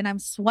outside and I'm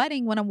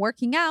sweating when I'm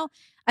working out,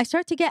 I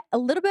start to get a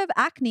little bit of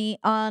acne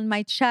on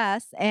my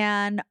chest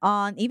and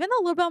on even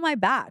a little bit on my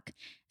back.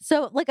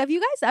 So, like, have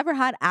you guys ever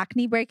had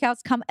acne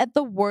breakouts come at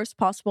the worst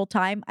possible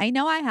time? I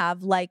know I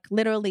have, like,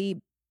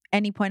 literally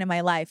any point in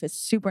my life is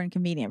super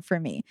inconvenient for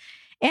me.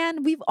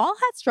 And we've all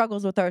had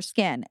struggles with our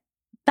skin.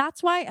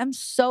 That's why I'm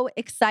so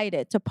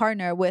excited to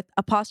partner with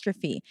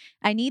Apostrophe.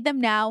 I need them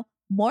now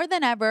more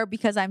than ever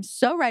because I'm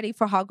so ready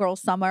for Hot Girl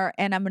Summer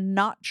and I'm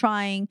not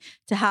trying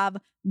to have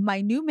my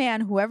new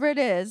man, whoever it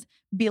is,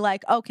 be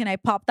like, "Oh, can I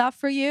pop that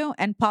for you?"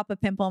 and pop a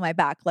pimple on my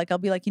back. Like, I'll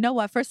be like, you know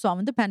what? First of all, I'm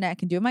independent. I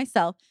can do it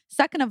myself.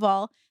 Second of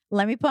all,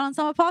 let me put on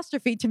some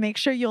Apostrophe to make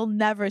sure you'll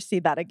never see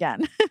that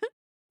again.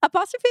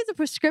 Apostrophe is a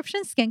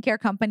prescription skincare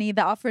company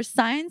that offers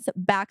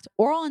science-backed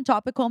oral and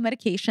topical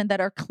medication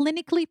that are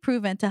clinically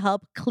proven to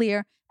help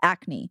clear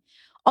acne.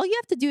 All you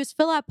have to do is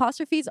fill out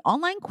Apostrophe's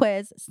online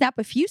quiz, snap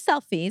a few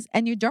selfies,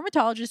 and your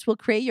dermatologist will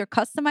create your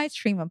customized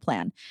treatment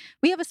plan.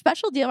 We have a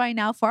special deal right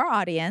now for our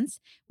audience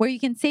where you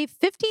can save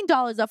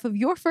 $15 off of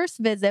your first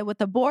visit with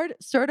a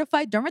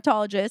board-certified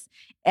dermatologist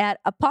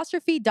at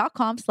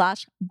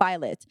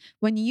apostrophe.com/Violet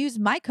when you use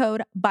my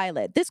code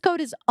Violet. This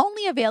code is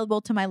only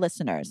available to my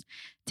listeners.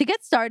 To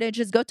get started,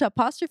 just go to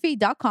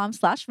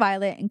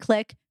apostrophe.com/Violet and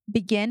click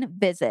Begin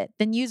Visit.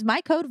 Then use my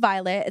code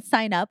Violet at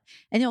sign up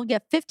and you'll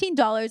get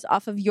 $15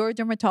 off of your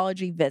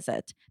dermatology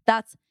visit.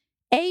 That's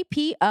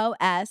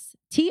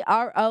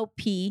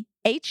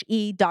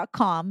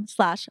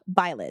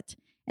apostrophe.com/Violet.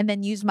 And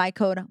then use my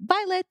code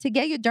Violet to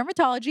get your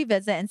dermatology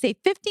visit and save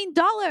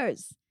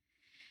 $15.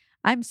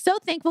 I'm so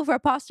thankful for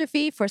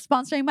Apostrophe for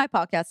sponsoring my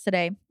podcast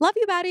today. Love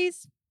you,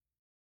 baddies.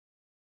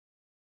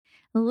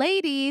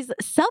 Ladies,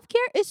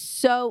 self-care is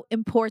so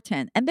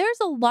important, and there's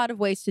a lot of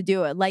ways to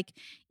do it, like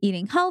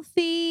eating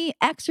healthy,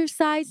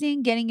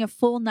 exercising, getting a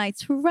full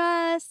night's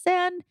rest,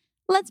 and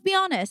let's be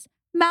honest,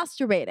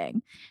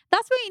 masturbating.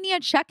 That's why you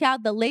need to check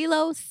out the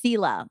Lelo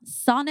Sila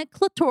Sonic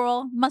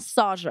Clitoral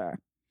Massager.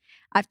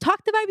 I've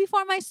talked about it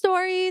before in my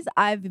stories.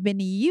 I've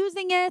been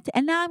using it,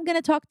 and now I'm going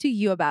to talk to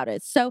you about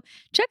it. So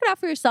check it out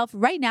for yourself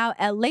right now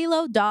at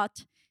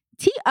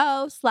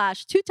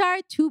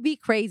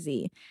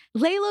lelo.to/too-tired-to-be-crazy.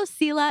 Lelo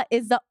Sila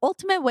is the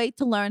ultimate way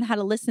to learn how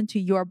to listen to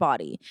your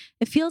body.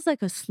 It feels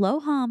like a slow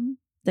hum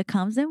that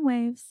comes in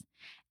waves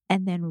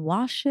and then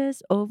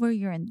washes over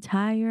your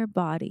entire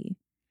body.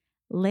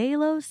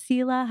 Lelo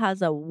Sila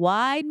has a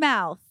wide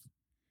mouth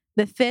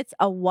that fits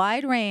a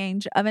wide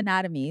range of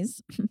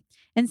anatomies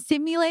and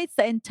stimulates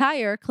the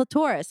entire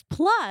clitoris.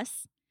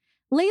 Plus,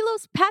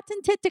 Lelo's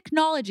patented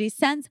technology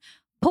sends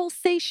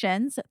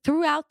pulsations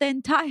throughout the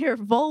entire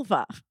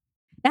vulva.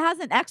 It has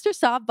an extra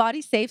soft,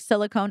 body-safe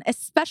silicone,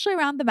 especially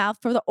around the mouth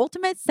for the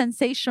ultimate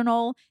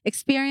sensational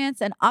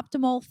experience and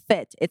optimal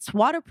fit. It's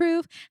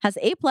waterproof, has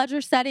 8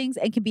 pleasure settings,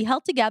 and can be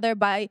held together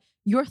by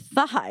your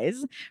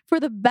thighs for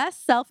the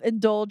best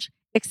self-indulge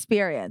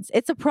experience.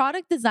 It's a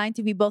product designed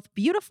to be both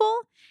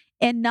beautiful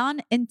and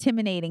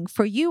non-intimidating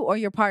for you or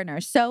your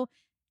partner. So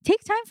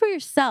take time for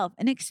yourself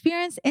and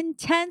experience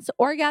intense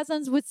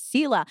orgasms with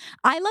Sela.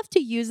 I love to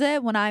use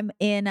it when I'm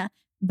in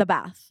the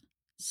bath.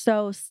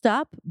 So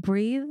stop,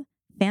 breathe,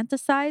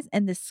 fantasize,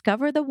 and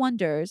discover the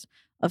wonders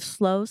of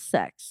slow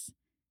sex.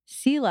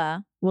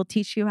 Sela will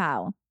teach you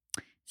how.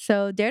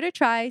 So dare to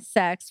try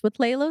sex with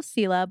Lalo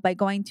Sela by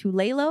going to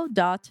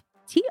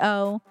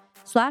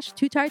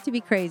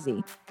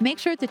lalo.to/tootiredtobecrazy. Make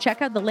sure to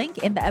check out the link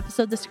in the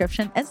episode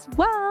description as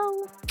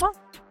well.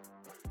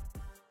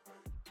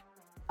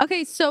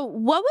 Okay, so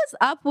what was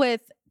up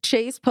with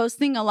Chase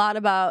posting a lot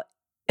about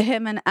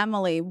him and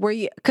Emily? Were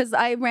you, because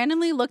I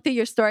randomly looked at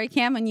your story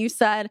cam and you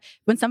said,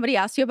 when somebody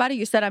asked you about it,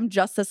 you said, I'm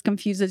just as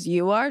confused as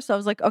you are. So I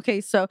was like, okay,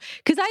 so,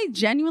 because I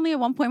genuinely at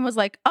one point was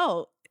like,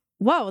 oh,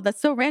 whoa,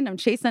 that's so random.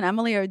 Chase and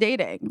Emily are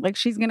dating. Like,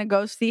 she's going to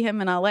go see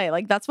him in LA.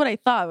 Like, that's what I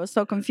thought. I was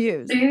so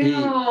confused.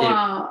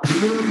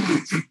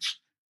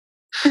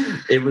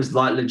 It was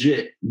like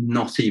legit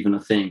not even a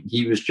thing.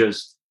 He was trying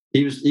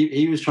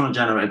to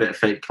generate a bit of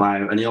fake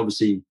clout, and he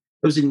obviously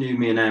knew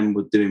me and Em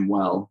were doing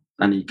well,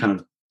 and he kind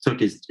of took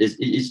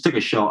he took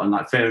a shot, and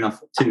like fair enough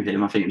to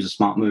him, I think it was a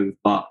smart move.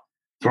 But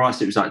for us,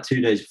 it was like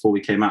 2 days before we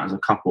came out as a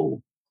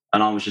couple,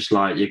 and I was just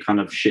like, you're kind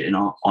of shitting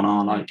on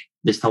our like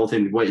this whole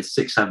thing. We waited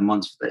 6-7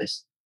 months for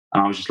this,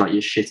 and I was just like,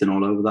 you're shitting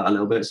all over that a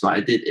little bit. So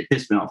like it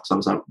pissed me off, because I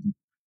was like,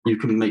 you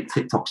can make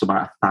TikToks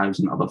about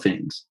 1,000 other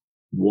things.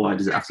 Why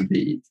does it have to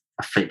be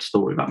a fake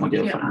story about my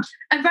girlfriend? Yeah.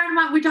 And bear in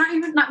mind, we don't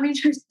even, like, me and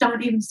Chase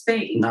don't even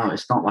speak. No,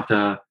 it's not like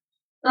a...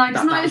 Like,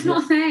 it's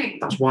not a thing.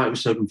 That's why it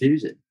was so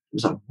confusing. It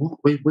was like, what?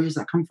 Where does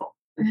that come from?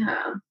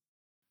 Yeah.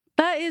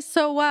 That is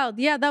so wild.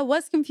 Yeah, that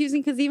was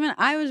confusing, because even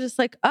I was just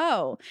like,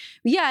 oh.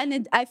 Yeah,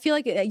 and I feel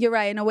like you're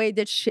right. In a way, it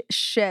did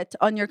shit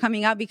on your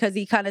coming out, because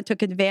he kind of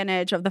took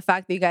advantage of the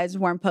fact that you guys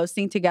weren't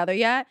posting together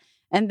yet.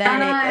 And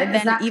then,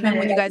 exactly. Even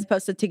when you guys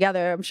posted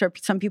together, I'm sure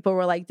some people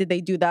were like, did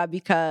they do that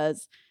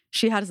because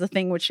she has the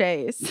thing with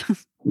Chase?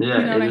 Yeah,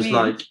 you know it was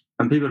like,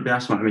 and people would be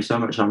asking me so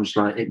much. I'm just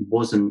like, it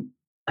wasn't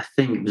a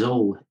thing. It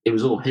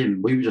was all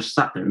him. We were just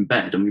sat there in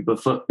bed, and we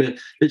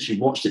literally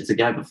watched it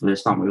together for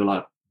this time. We were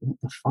like, what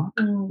the fuck?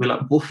 We're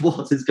like,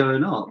 what is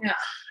going on? Yeah.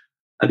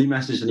 And he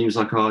messaged, and he was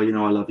like, oh,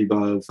 I love you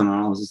both. And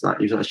I was just like,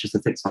 he was like, it's just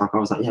a TikTok. I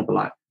was like, yeah, but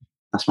like,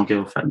 that's my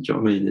girlfriend. Do you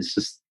know what I mean? It's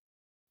just,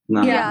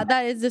 no. Yeah,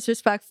 that is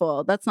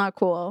disrespectful. That's not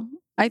cool.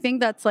 I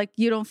think that's like,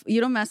 you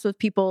don't mess with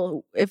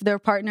people if they're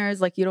partners.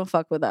 Like, you don't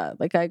fuck with that.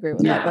 Like, I agree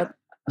with that. But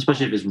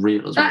especially if it's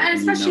real as well. And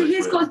especially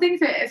he's got to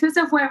think of it. If it's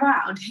the other way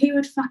around, he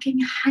would fucking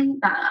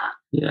hate that.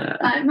 Yeah.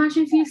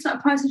 Imagine if you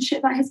started posting shit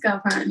about his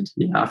girlfriend.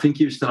 Yeah, I think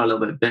he was still a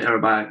little bit bitter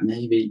about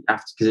maybe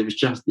after, because it was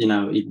just,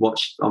 he'd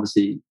watched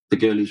obviously the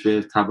girl who's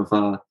with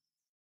Tabitha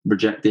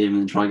reject him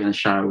and try getting a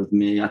shower with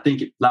me. I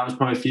think that was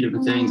probably a few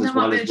different things, as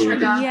well as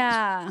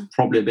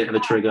probably a bit of a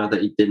trigger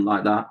that he didn't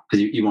like that,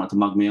 because he wanted to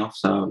mug me off.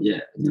 So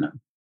yeah,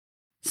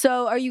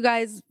 So are you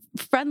guys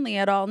friendly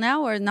at all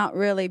now, or not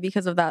really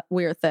because of that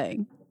weird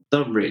thing?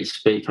 Don't really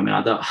speak. I mean,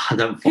 I don't.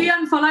 He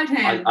unfollowed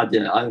him. I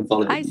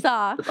unfollowed him. I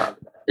saw.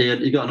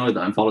 He got annoyed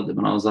that I unfollowed him,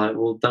 and I was like,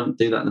 "Well, don't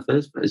do that in the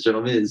first place." Do you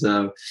know what I mean?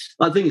 So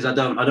the thing is, I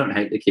don't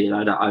hate the kid.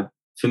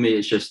 For me,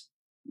 it's just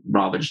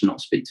rather just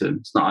not speak to him.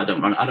 It's not. I'm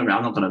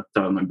not going to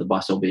throw him under the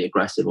bus or be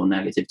aggressive or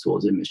negative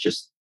towards him. It's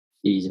just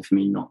easier for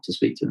me not to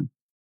speak to him.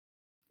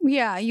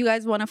 Yeah, you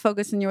guys want to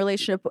focus on your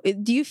relationship.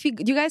 Do you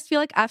guys feel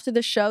like after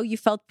the show you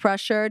felt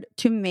pressured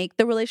to make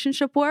the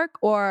relationship work,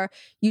 or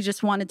you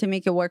just wanted to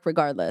make it work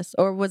regardless,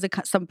 or was it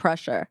some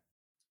pressure?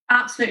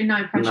 Absolutely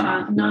no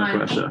pressure. No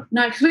pressure.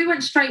 No, because we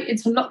went straight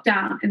into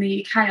lockdown in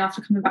the UK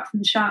after coming back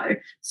from the show.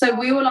 So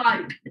we were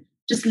like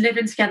just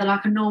living together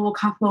like a normal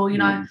couple,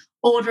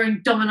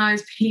 ordering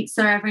Domino's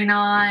pizza every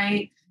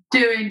night,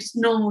 doing just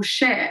normal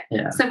shit.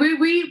 Yeah. So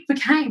we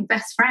became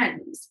best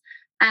friends.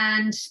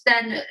 And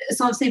then,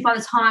 so obviously by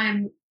the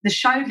time the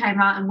show came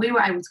out and we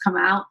were able to come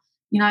out,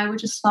 we're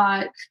just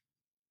like,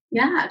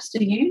 yeah, just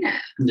a unit.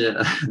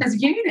 Yeah. As a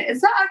unit. Is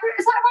that a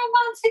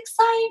romantic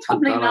saying?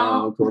 Probably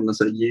not. Calling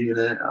us a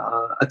unit.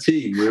 A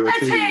team. We were a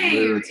team.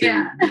 We were a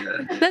team.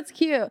 Yeah. That's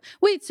cute.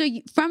 Wait, so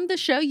from the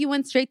show, you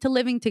went straight to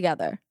living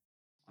together?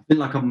 I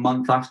think like a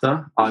month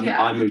after.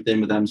 I moved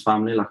in with Em's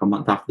family, like a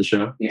month after the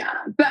show. Yeah.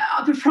 But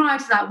prior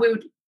to that, we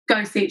would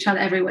go see each other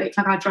every week.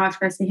 Like, I'd drive to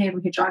go see him,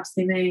 he'd drive to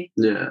see me.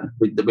 Yeah.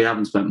 We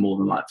haven't spent more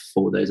than like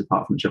 4 days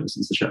apart from each other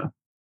since the show.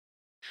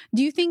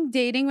 Do you think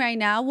dating right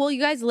now, well,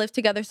 you guys live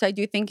together, so I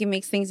do think it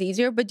makes things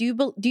easier, but do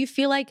you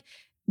feel like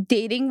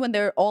dating when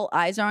all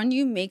eyes are on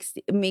you makes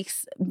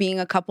being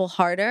a couple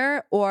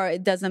harder, or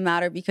it doesn't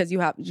matter because you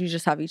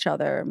just have each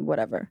other and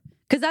whatever?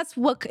 Because that's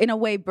what in a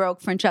way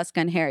broke Francesca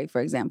and Harry,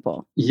 for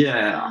example.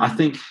 Yeah, I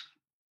think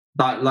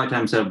that, like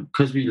Em said,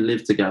 because we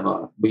live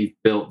together, we've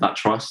built that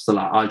trust. So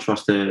like, I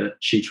trust her,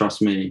 she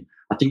trusts me.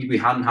 I think if we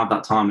hadn't had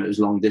that time, it was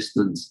long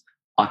distance,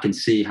 I can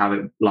see how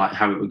it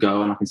would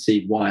go, and I can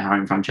see why Harry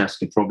and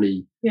Francesca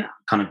probably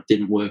kind of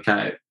didn't work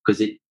out,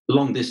 because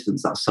long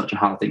distance, that's such a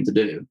hard thing to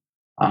do.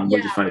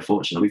 We're just very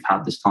fortunate we've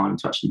had this time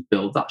to actually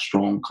build that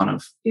strong kind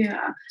of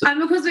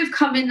and because we've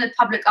come in the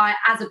public eye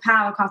as a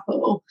power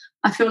couple,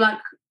 I feel like,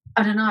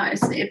 I don't know,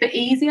 it's a bit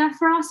easier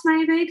for us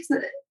maybe,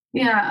 because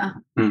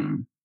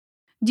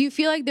Do you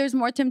feel like there's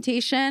more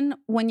temptation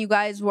when you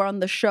guys were on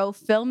the show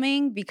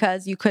filming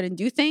because you couldn't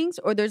do things,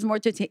 or there's more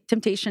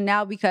temptation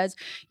now because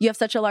you have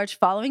such a large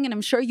following? And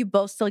I'm sure you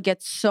both still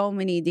get so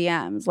many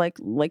DMs. Like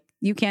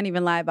you can't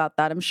even lie about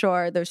that. I'm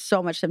sure there's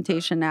so much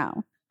temptation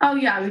now. Oh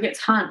yeah, we get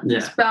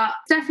tons, but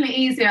it's definitely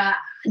easier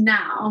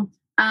now.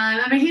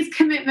 I mean, he's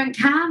commitment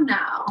cam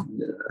now.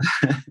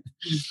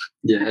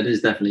 Yeah, it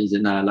is definitely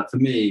easier now. Like for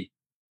me,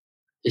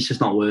 it's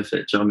just not worth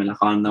it. Do you know what I mean? Like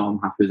I know I'm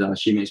happy with her.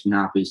 She makes me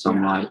happy. So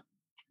I'm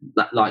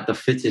like the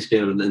fittest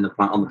girl on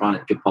the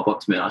planet could pop up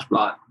to me and I'd be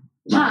like,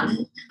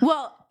 man.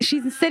 Well,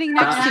 she's sitting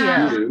next to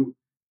you.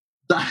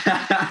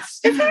 That's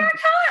Is he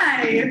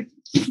okay?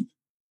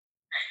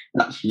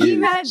 That's you.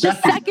 You had the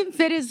second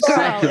fittest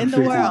girl in the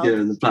world.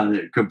 Girl on the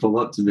planet could pop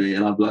up to me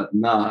and I'd be like,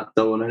 nah,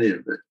 don't want any of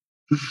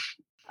it.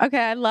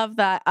 Okay, I love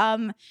that.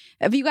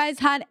 Have you guys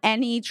had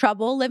any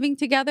trouble living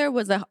together?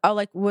 Was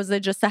it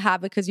just a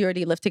habit because you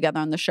already lived together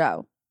on the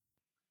show?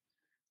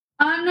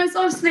 No,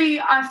 so obviously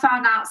I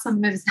found out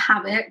some of his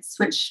habits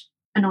which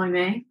annoy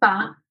me,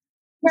 but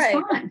it's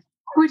fine.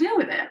 We deal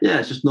with it. Yeah,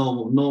 it's just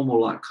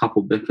normal like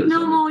couple bickers.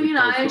 Normal,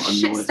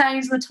 shit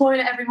stains in the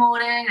toilet every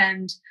morning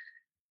and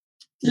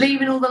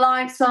leaving all the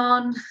lights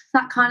on,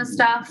 that kind of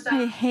stuff.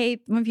 I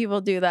hate when people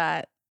do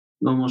that.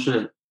 Normal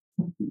shit.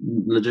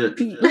 Legit.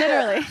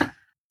 Literally.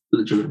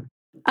 Literally.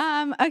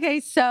 Okay,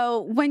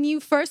 so when you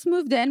first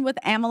moved in with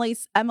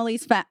Emily's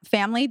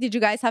family, did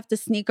you guys have to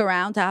sneak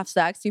around to have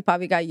sex? You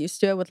probably got used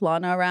to it with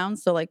Lana around,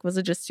 so was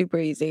it just super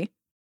easy?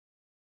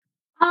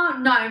 Oh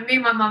no, me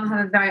and my mum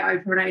have a very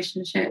open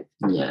relationship.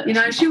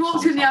 Yeah. She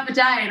walked in the other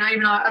day and I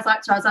was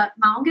like,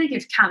 Mum, I'm going to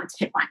give Cam a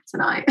tit wank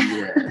tonight.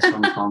 Yeah,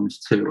 sometimes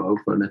too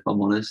open, if I'm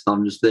honest.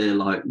 I'm just there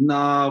like,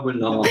 no, we're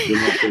not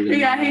doing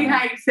Yeah, that. he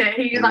hates it.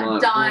 He's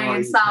like dying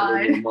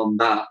inside. On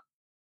that.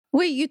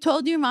 Wait, you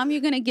told your mom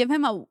you're going to give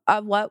him a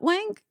what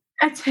wank?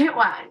 A tit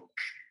wank.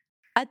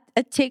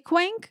 A tick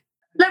wank?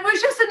 We was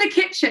just in the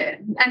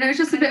kitchen and it was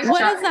just a bit of a What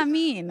joke. does that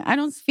mean? I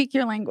don't speak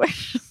your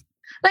language.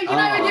 With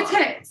your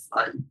tits.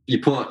 You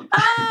put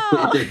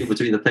your dick in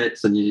between the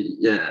pits and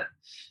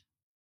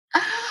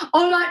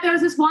Or there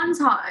was this one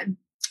time,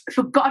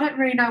 I don't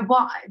really know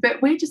why, but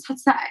we just had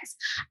sex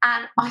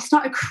and I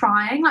started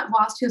crying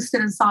whilst he was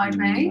still inside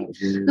me.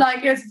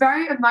 It was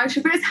very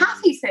emotional, but it's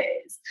happy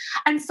tears.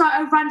 And so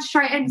I ran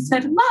straight in and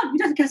said, Mum, you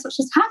don't guess what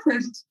just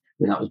happened.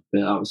 Yeah,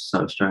 that was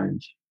so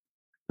strange.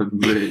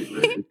 Really,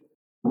 really.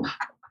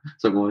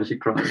 So why is she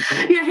crying?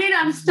 Yeah, he didn't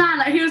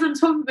understand. He was on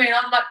top of me and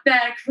I'm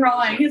there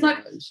crying. He's like,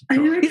 are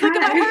you okay? He's like,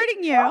 am I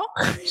hurting you? Yeah,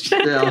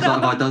 I was like,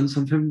 have I done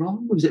something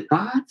wrong? Was it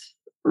bad?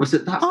 Was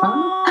it that bad?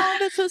 Oh,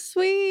 that's so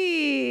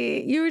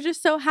sweet. You were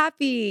just so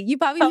happy. You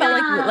probably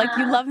felt like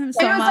you love him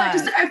so much.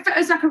 It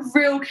was like a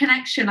real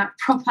connection,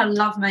 proper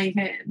love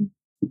making.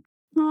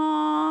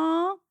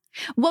 Aww.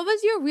 What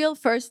was your real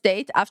first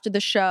date after the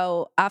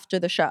show,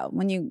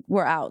 when you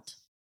were out?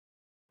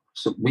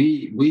 So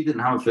we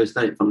didn't have a first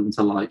date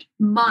until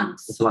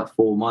months. Until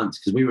 4 months,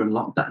 because we were in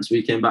lockdown. So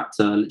we came back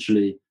to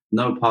literally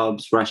no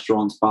pubs,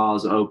 restaurants,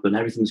 bars open,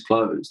 everything was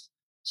closed.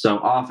 So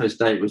our first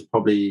date was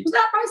probably... Was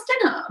that roast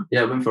dinner?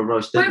 Yeah, we went for a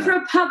roast dinner. We went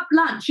for a pub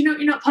lunch. You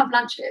know what pub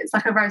lunch is?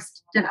 Like a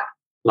roast dinner.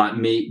 Like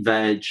meat,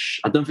 veg.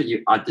 I don't think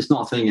it's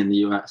not a thing in the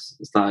US.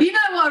 It's like... You know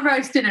what a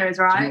roast dinner is,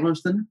 right? Do you know what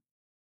roast dinner?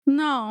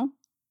 No.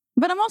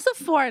 But I'm also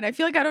foreign. I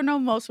feel like I don't know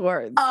most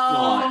words.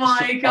 Oh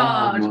my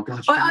God. Oh my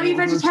gosh. Are you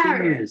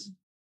vegetarian?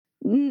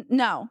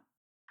 No.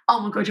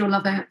 Oh my God, you'll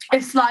love it.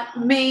 It's like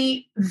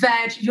meat,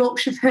 veg,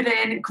 Yorkshire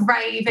pudding,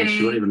 gravy. I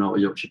don't even know what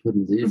Yorkshire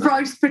pudding is either.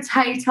 Roast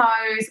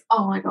potatoes.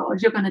 Oh my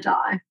God, you're going to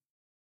die.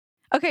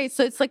 Okay,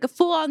 so it's like a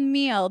full-on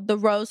meal, the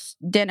roast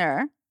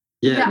dinner.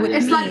 Yeah.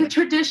 It's like a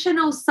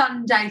traditional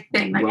Sunday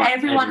thing.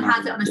 Everyone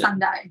has it on a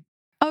Sunday.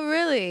 Oh,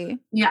 really?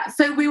 Yeah.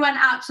 So we went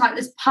out to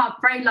this pub,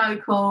 very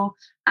local.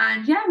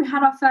 And we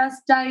had our first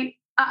date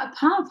at a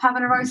pub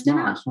having a roast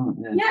dinner. Nice, right?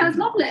 Yeah, it was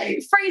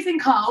lovely. Freezing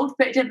cold,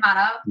 but it didn't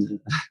matter. Yeah.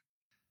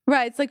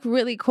 Right, it's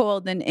really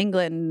cold in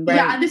England. Right?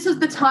 Yeah, and this was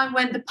the time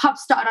when the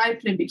pubs started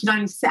opening, but you could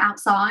only sit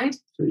outside.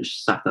 So you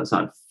just sat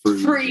outside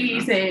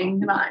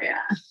freezing.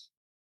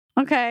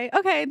 Okay,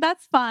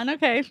 that's fun.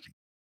 Okay.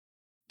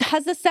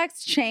 Has the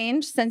sex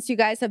changed since you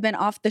guys have been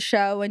off the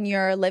show and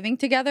you're living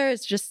together?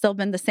 It's just still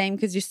been the same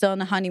because you're still in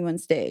the honeymoon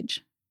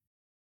stage?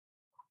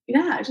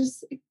 Yeah,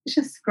 it's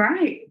just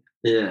great.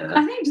 Yeah.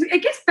 I think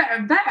it gets better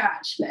and better,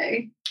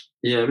 actually.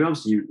 Yeah, but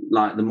obviously,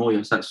 the more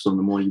you're sexual,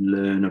 the more you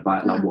learn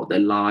about what they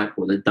like,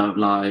 what they don't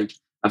like.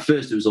 At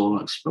first, it was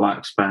all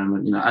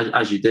experiment,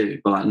 as you do.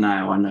 But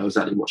now, I know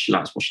exactly what she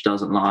likes, what she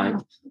doesn't like.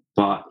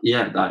 But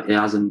yeah, it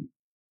hasn't.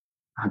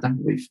 I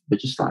don't think we're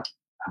just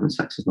having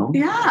sex is normal.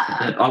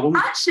 Yeah.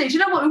 Actually, do you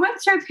know what? We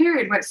went through a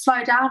period where it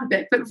slowed down a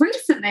bit, but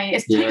recently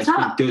it's picked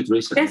up. Been good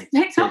recently. It's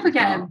picked up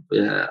again.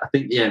 Yeah, I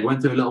think, we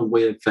went through a little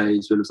weird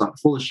phase where it was like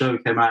before the show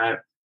came out,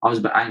 I was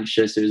a bit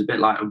anxious. It was a bit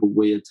like a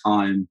weird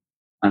time,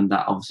 and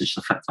that obviously just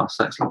affected our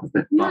sex life a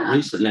bit. But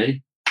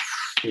recently,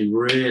 been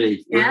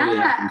really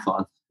having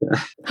fun.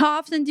 Yeah. How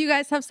often do you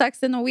guys have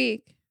sex in a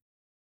week?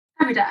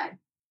 Every day.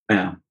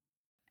 Yeah.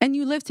 And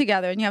you live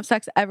together and you have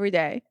sex every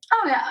day?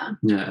 Oh, yeah.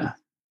 Yeah.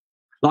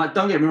 Like,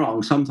 don't get me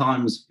wrong,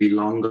 sometimes be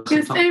longer.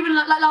 Even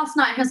like last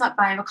night, he was like,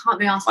 babe, I can't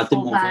be asked for I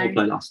didn't want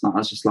foreplay last night. I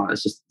was just like,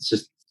 it's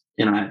just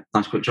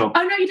nice quick job.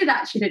 Oh, no, you did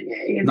actually, didn't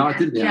you? No, I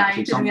didn't. Yeah,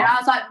 you did. I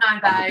was like, no,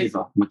 babe.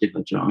 I'm a giver,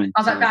 do you know what I mean?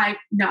 I was like, babe,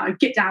 no,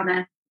 get down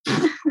there.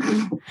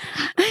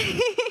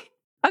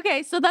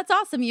 Okay, so that's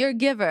awesome. You're a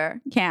giver,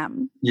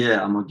 Cam.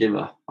 Yeah, I'm a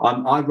giver.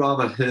 I'd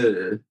rather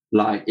her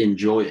like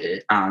enjoy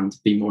it and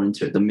be more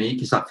into it than me.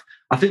 Because I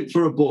think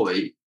for a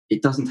boy,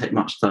 it doesn't take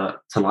much to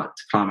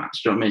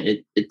climax. Do you know what I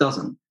mean? It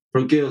doesn't. For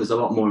a girl, there's a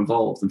lot more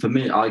involved. And for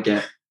me, I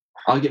get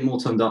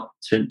more turned on.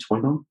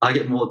 I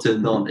get more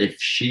turned on if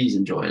she's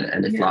enjoying it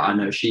and if I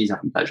know she's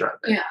having pleasure out of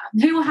it. Yeah,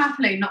 he will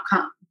happily not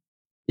come.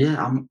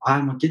 Yeah,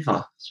 I'm a giver. Do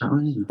you know what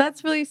I mean?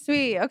 That's really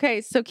sweet.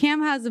 Okay, so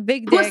Cam has a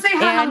big dick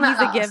and he's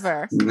a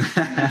giver.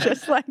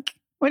 Just like,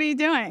 what are you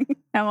doing,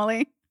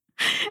 Emily?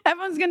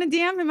 Everyone's going to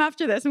DM him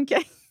after this. I'm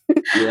kidding.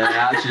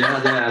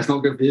 It's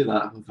not good for you,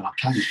 that.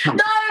 Cam.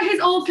 No, he's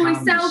awful.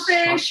 He's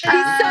selfish. He's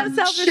so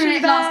selfish.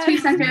 Shit, last 2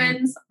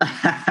 seconds.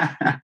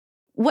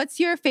 What's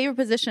your favorite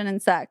position in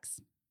sex?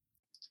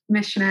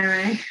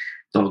 Missionary.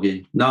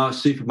 Doggy. No,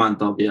 Superman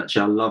doggy.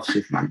 Actually, I love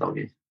Superman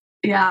doggy.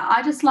 Yeah,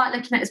 I just like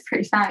looking at his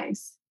pretty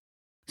face.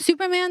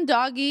 Superman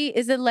doggy,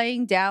 is it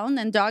laying down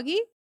and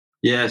doggy?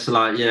 Yeah, so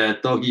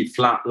doggy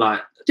flat,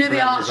 like do the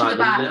arch like in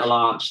the back. A little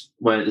arch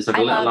where there's like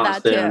a little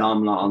arch there and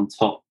I'm like on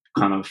top,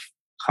 kind of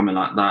coming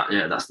like that.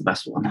 Yeah, that's the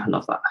best one. I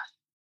love that.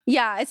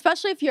 Yeah,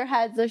 especially if your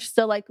heads are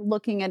still like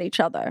looking at each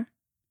other.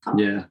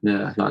 Yeah.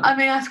 Like, I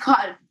mean, that's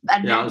quite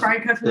a neck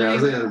breaker for me. I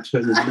was going to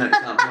turn your neck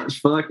that much.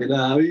 Fucking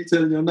hell, how are you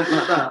turning your neck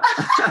like that?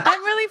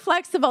 I'm really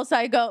flexible, so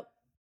I go.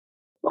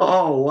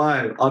 Oh,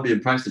 wow. I'd be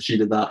impressed if she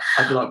did that.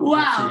 I'd be like, wow.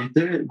 What are you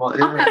doing? I'm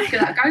going to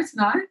get that go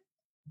tonight.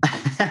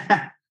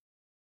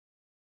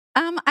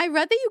 I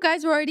read that you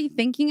guys were already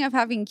thinking of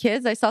having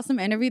kids. I saw some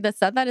interview that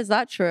said that. Is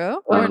that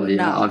true? Oh, yeah.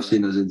 No? I've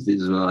seen those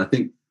interviews as well. I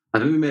think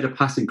we made a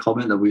passing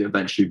comment that we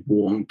eventually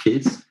want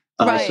kids.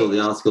 I saw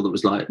the article that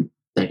was like,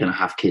 they're going to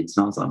have kids.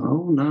 And I was like,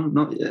 oh, no,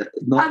 not yet.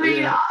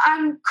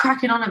 I'm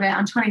cracking on a bit.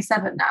 I'm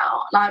 27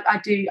 now. Like, I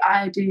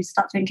do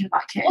start thinking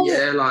about kids.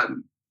 Yeah, like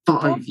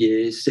 5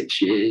 years,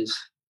 6 years.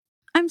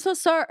 I'm so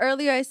sorry.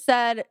 Earlier I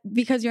said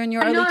because you're in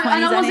your early 20s,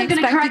 I didn't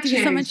expect you to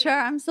be so mature.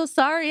 I'm so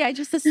sorry. I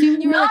just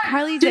assumed you were like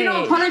Carly's age. Do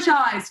not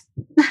apologize.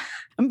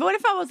 But what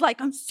if I was like,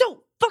 I'm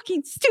so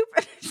fucking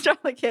stupid? I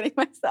start like hitting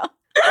myself.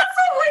 That's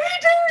what we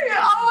do.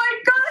 Oh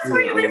my God,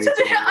 we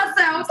literally hit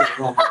ourselves.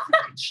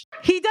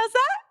 He does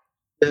that?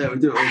 Yeah, we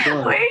do it all the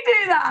time. We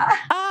do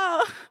that.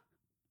 Oh.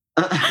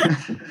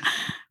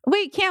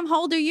 Wait, Cam,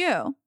 how old are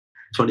you?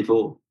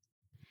 24.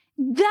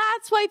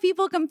 That's why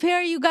people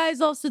compare you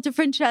guys also to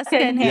Francesca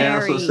and Harry. Yeah,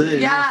 that's what I'm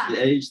saying. Yeah. That's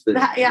the age thing.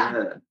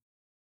 Yeah.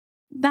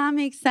 That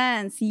makes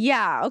sense.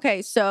 Yeah.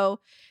 Okay. So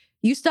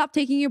you stop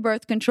taking your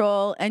birth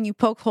control and you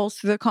poke holes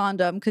through the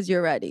condom because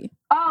you're ready.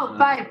 Oh,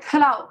 babe,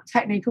 pull out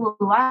technique all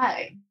the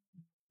way.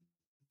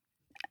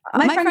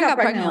 My friend got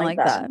pregnant like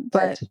that.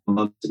 But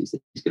he's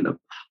gonna.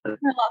 Oh,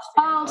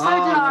 so did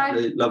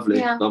I. Lovely.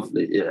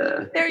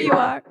 Yeah. There you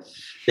are.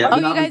 Yeah,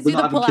 you guys do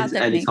the pull out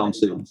technique anytime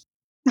soon.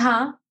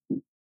 Huh?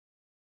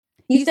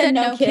 You said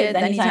no kids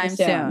anytime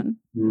soon.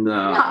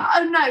 No.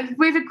 No,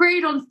 we've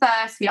agreed on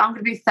 30. I'm going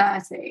to be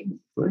 30.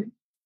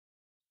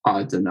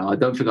 I don't know. I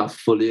don't think I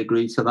fully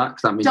agree to that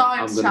because that means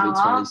I'm going to be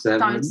 27.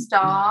 Don't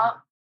start.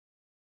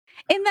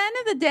 In the end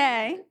of the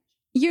day,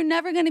 you're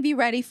never going to be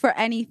ready for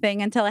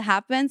anything until it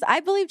happens. I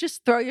believe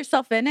just throw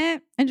yourself in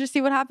it and just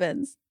see what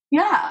happens.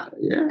 Yeah.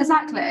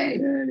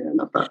 Exactly. Yeah,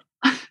 love that.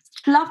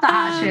 Love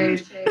that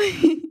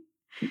attitude.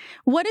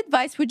 What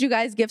advice would you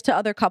guys give to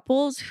other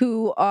couples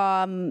who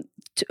are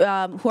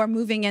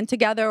moving in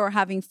together or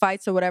having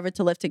fights or whatever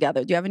to live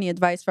together? Do you have any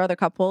advice for other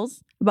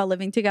couples about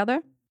living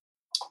together?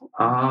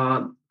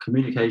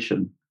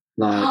 Communication.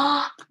 Like,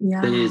 I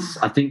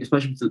think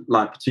especially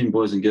like between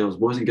boys and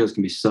girls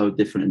can be so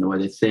different in the way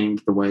they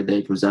think, the way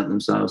they present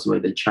themselves, the way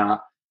they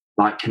chat.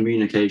 Like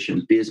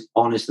communication, be as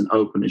honest and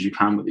open as you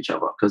can with each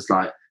other. Because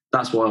like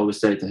that's what I always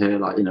say to her,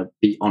 like, you know,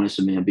 be honest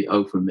with me and be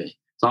open with me.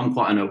 So I'm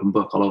quite an open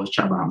book. I'll always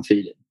chat about how I'm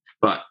feeling.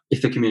 But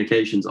if the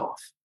communication's off,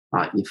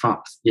 like you're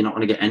fucked. You're not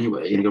going to get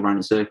anywhere. You're going to go around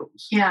in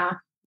circles. Yeah.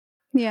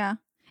 Yeah.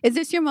 Is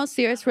this your most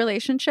serious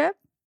relationship?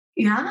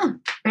 Yeah.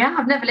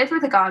 I've never lived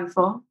with a guy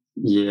before.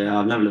 Yeah,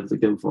 I've never lived with a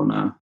girl before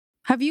now.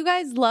 Have you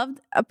guys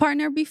loved a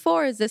partner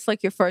before? Or is this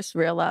like your first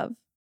real love?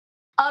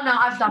 Oh, no,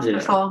 I've loved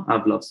before.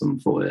 I've loved someone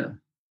before, yeah.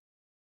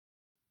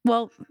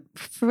 Well,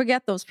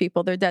 forget those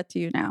people. They're dead to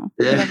you now.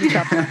 Yeah.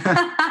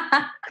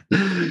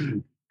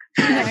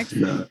 Next.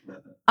 No.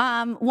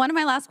 One of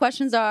my last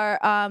questions are,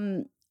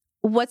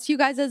 what's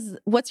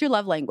your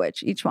love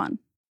language, each one?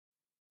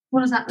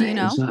 What does that Do mean?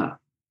 you know? What's that?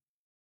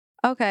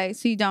 Okay,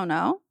 so you don't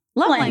know?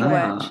 Love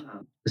language.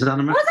 Is that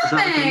an What does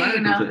that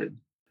American mean? thing?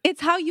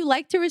 It's how you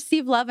like to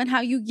receive love and how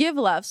you give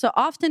love. So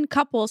often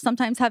couples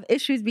sometimes have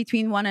issues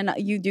between one and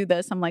you do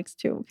this. I'm like,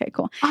 too. Okay,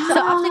 cool. So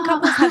often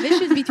couples have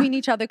issues between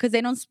each other because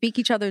they don't speak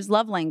each other's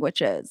love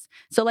languages.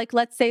 So like,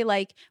 let's say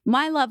like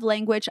my love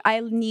language, I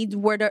need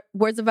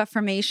words of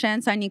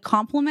affirmation. So I need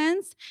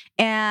compliments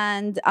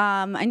and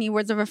I need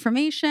words of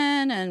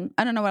affirmation and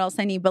I don't know what else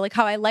I need, but like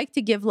how I like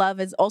to give love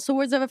is also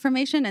words of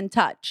affirmation and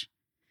touch.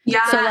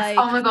 Yes. So like,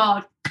 oh my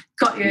God.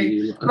 Got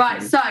you. Okay.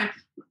 Right. So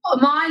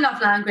my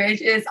love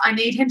language is I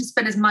need him to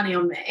spend his money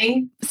on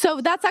me. so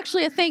that's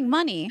actually a thing,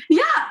 money.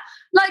 Yeah.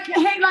 Like,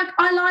 hey, like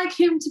I like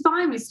him to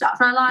buy me stuff.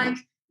 And I like,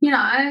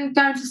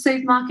 going to the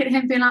supermarket and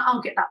him being like,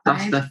 I'll get that, babe.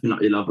 That's definitely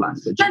not your love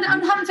language. No,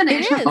 I haven't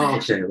finished. It is. Oh,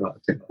 okay, right.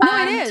 Okay.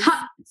 No, it is.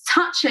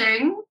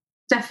 Touching,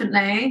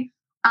 definitely.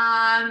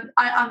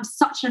 I'm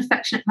such an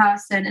affectionate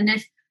person. And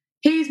if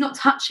he's not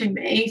touching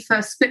me for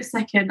a split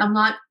second, I'm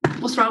like,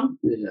 what's wrong?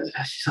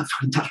 Yeah, she's like,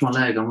 fucking touch my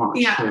leg. I'm like,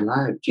 Yeah. chill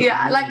out.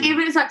 Yeah, like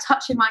even if it's like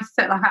touching my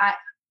foot, like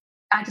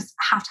I just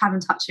have to have him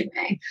touching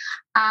me.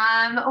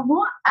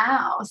 What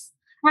else?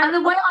 And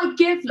the way I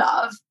give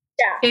love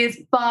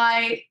is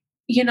by,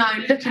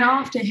 looking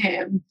after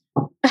him.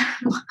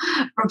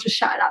 Rob just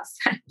shouted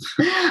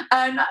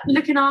out.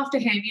 Looking after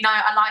him,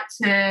 I like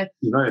to.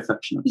 You're very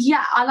affectionate.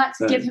 Yeah, I like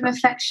to Very give him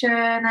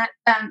affection. I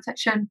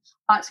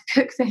like to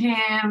cook for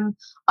him.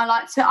 I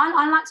like to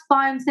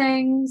buy him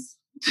things.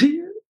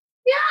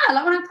 Yeah,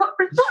 like when I put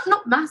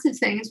not massive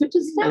things, but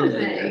just little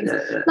things.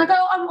 Yeah. Like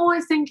I'm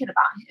always thinking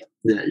about him.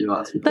 Yeah, you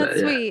are. That's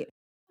sweet.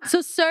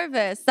 So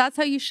service, that's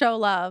how you show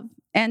love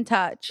and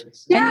touch.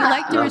 Yeah. And you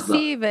like to I love that.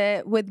 receive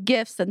it with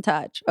gifts and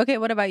touch. Okay,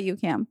 what about you,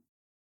 Cam?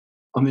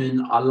 I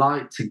mean, I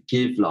like to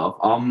give love.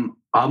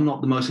 I'm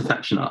not the most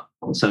affectionate,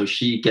 so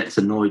she gets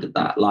annoyed at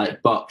that.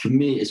 Like, but for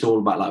me, it's all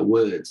about like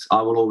words.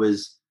 I will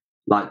always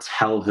like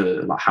tell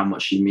her like how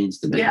much she means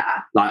to me.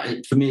 Yeah.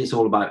 Like for me, it's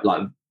all about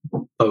like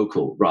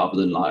vocal rather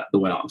than like the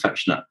way I'm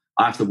affectionate.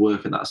 I have to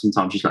work at that.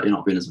 Sometimes she's like, you're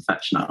not being as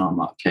affectionate, and I'm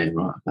like, okay,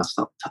 right, I'll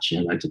start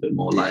touching your legs a bit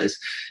more. Like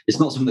it's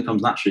not something that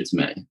comes naturally to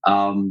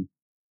me.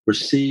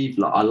 Receive,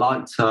 like I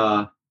like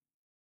to.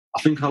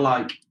 I think I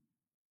like.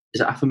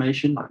 Is it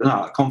affirmation?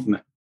 Like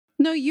compliment.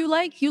 No, you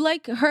like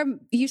her.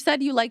 You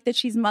said you like that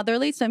she's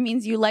motherly, so it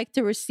means you like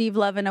to receive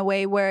love in a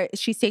way where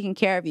she's taking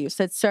care of you.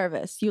 So it's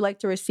service. You like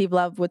to receive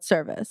love with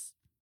service.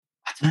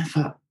 I don't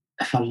know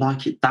if I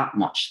like it that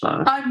much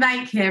though. I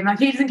make him like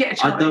he doesn't get a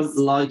choice. I don't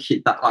like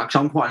it that like.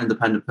 I'm quite an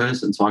independent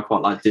person, so I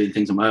quite like doing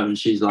things on my own. And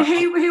she's like,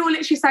 he will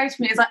literally say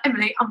to me, "Is like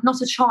Emily, I'm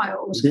not a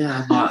child."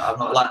 Yeah, I'm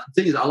not like.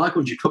 The thing is, I like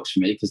when she cooks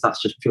for me because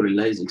that's just purely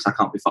lazy because I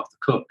can't be fucked to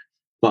cook.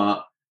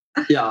 But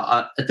yeah,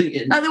 I think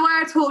it. Like the way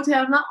I talk to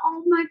him, I'm like,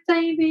 "Oh my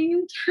baby,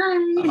 okay."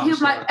 And he'll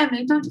be like,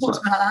 "Emily, don't talk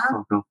to me like that."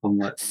 Fuck off, I'm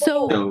like,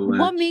 So go away.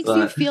 what makes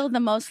you feel the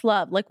most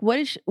love? Like what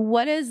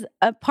is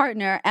a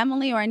partner,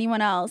 Emily or anyone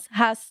else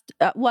has,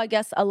 I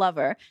guess a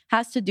lover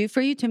has to do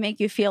for you to make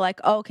you feel like,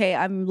 oh, okay,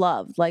 I'm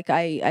loved. Like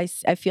I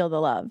feel the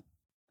love.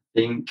 I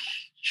think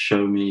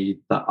show me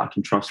that I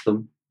can trust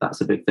them. That's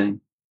a big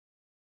thing.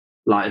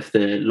 Like if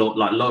they're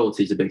like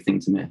loyalty is a big thing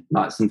to me.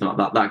 Like something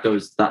like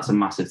that. That's a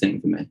massive thing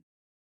for me.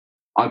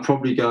 I'd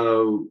probably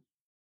go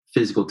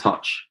physical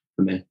touch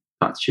for me. If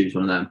I had to choose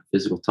one of them,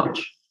 physical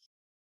touch.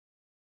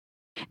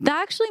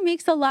 That actually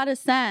makes a lot of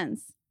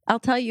sense. I'll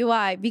tell you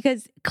why.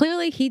 Because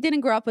clearly he didn't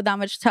grow up with that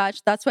much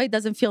touch. That's why it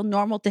doesn't feel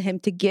normal to him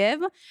to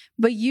give.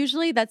 But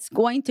usually that's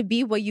going to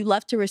be what you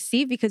love to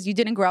receive because you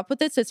didn't grow up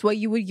with it. So it's what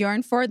you would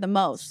yearn for the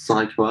most.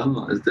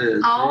 Psychoanalyze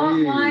this. Oh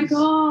my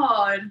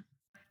God.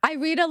 I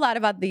read a lot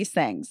about these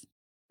things.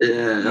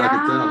 Yeah. I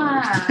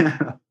can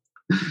tell.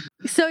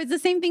 So it's the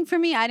same thing for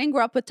me. I didn't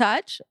grow up with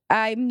touch.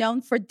 I'm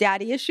known for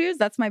daddy issues.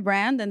 That's my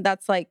brand. And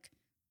that's like,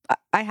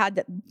 I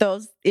had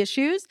those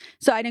issues.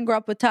 So I didn't grow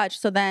up with touch.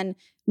 So then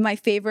my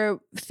favorite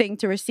thing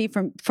to receive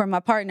from my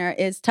partner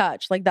is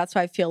touch. Like that's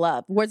why I feel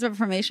love. Words of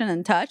affirmation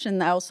and touch.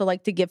 And I also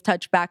like to give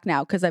touch back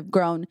now because I've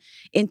grown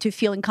into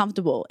feeling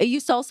comfortable. It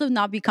used to also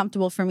not be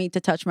comfortable for me to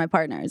touch my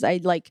partners. I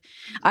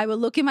would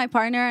look at my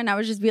partner and I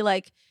would just be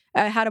like,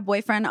 I had a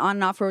boyfriend on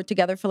and off. We were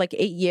together for like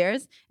 8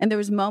 years. And there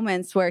was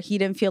moments where he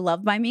didn't feel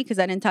loved by me because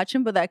I didn't touch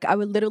him. But like I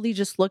would literally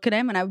just look at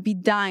him and I would be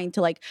dying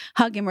to like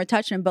hug him or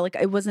touch him. But like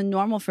it wasn't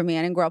normal for me.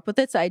 I didn't grow up with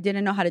it. So I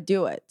didn't know how to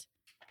do it.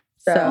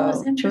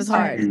 So it was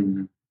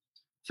hard.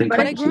 But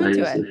I grew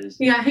into it.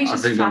 Yeah, he's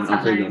just I'm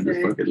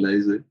just fucking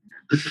lazy.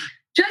 Do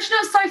you know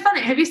what's so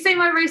funny? Have you seen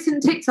my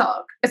recent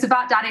TikTok? It's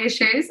about daddy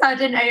issues. I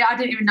didn't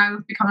even know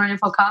we'd be coming on your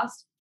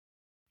podcast.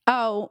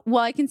 Oh,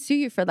 well, I can sue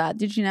you for that.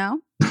 Did you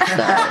know? So,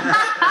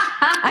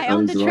 I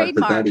own the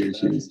trademark.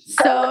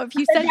 So if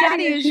you said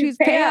daddy issues,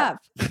 pay up.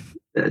 Yeah,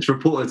 it's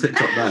report a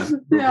TikTok now.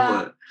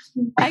 Report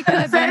it. I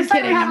could, but I'm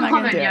kidding. I'm not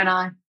going to do it. You and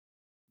I.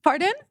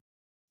 Pardon?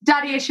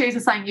 Daddy issues are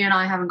something you and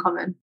I have in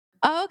common.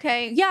 Oh,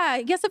 okay. Yeah,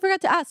 I guess I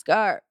forgot to ask.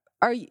 Are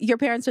your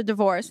parents are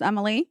divorced,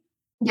 Emily?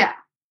 Yeah.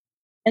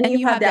 And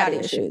you have daddy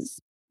issues?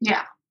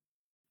 Yeah.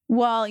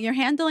 Well, you're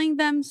handling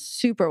them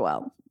super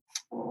well.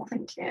 Oh,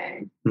 thank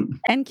you.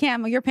 And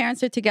Cam, your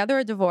parents are together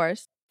or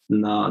divorced?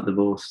 No,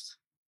 divorced.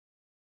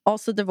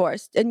 Also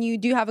divorced. And you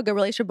do have a good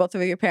relationship with both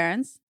of your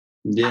parents?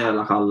 Yeah,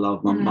 like I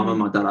love my mum and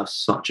my dad have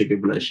such a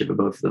good relationship with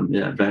both of them.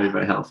 Yeah, very,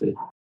 very healthy.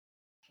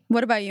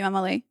 What about you,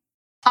 Emily?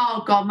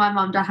 Oh God, my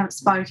mum and dad haven't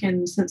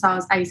spoken since I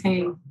was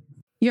 18.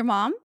 Your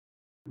mom?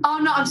 Oh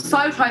no, I'm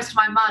so close to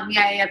my mum.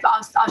 Yeah. But I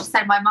was just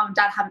saying my mum and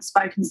dad haven't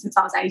spoken since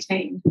I was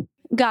 18.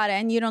 Got it.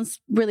 And you don't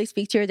really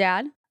speak to your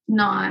dad?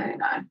 No.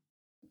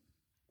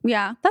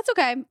 Yeah, that's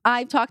okay.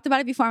 I've talked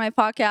about it before on my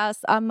podcast.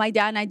 My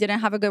dad and I didn't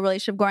have a good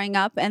relationship growing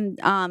up, and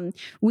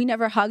we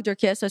never hugged or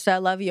kissed or said I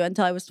love you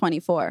until I was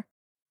 24.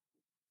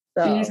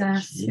 So.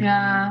 Jesus,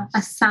 yeah.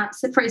 It's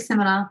pretty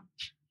similar.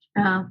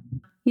 Yeah.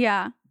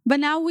 Yeah. But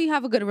now we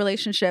have a good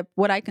relationship,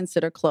 what I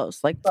consider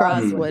close. Like for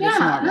us, what is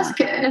normal. Yeah, that's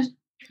good.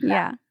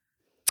 Yeah.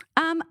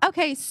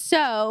 Okay,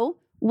 so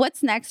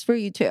what's next for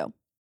you two?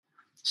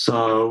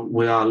 So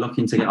we are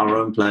looking to get our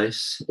own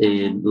place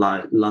in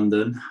like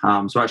London.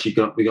 So actually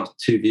we got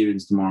 2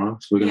 viewings tomorrow.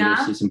 So we're going to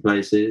go see some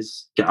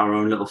places, get our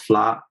own little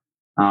flat.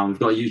 We've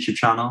got a YouTube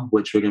channel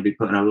which we're going to be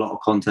putting a lot of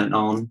content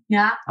on.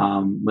 Yeah.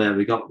 Where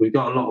we got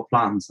a lot of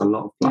plans.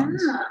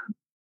 Yeah.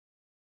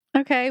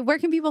 Okay, where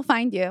can people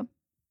find you?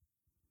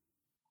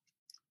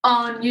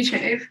 On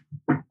YouTube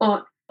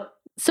or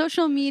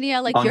social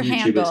media, like on your YouTube,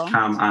 handle. It's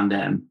Cam and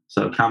M.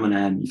 So Cam and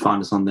M, you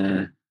find us on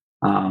there.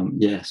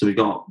 So we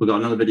got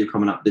another video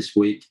coming up this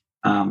week.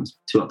 2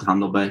 up to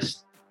handle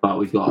based, but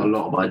we've got a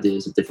lot of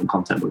ideas of different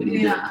content we're going to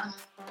do.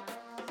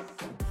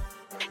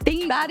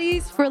 Thank you,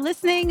 baddies, for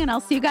listening, and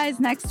I'll see you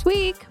guys next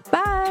week.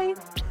 Bye.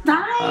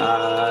 Bye.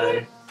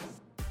 Bye.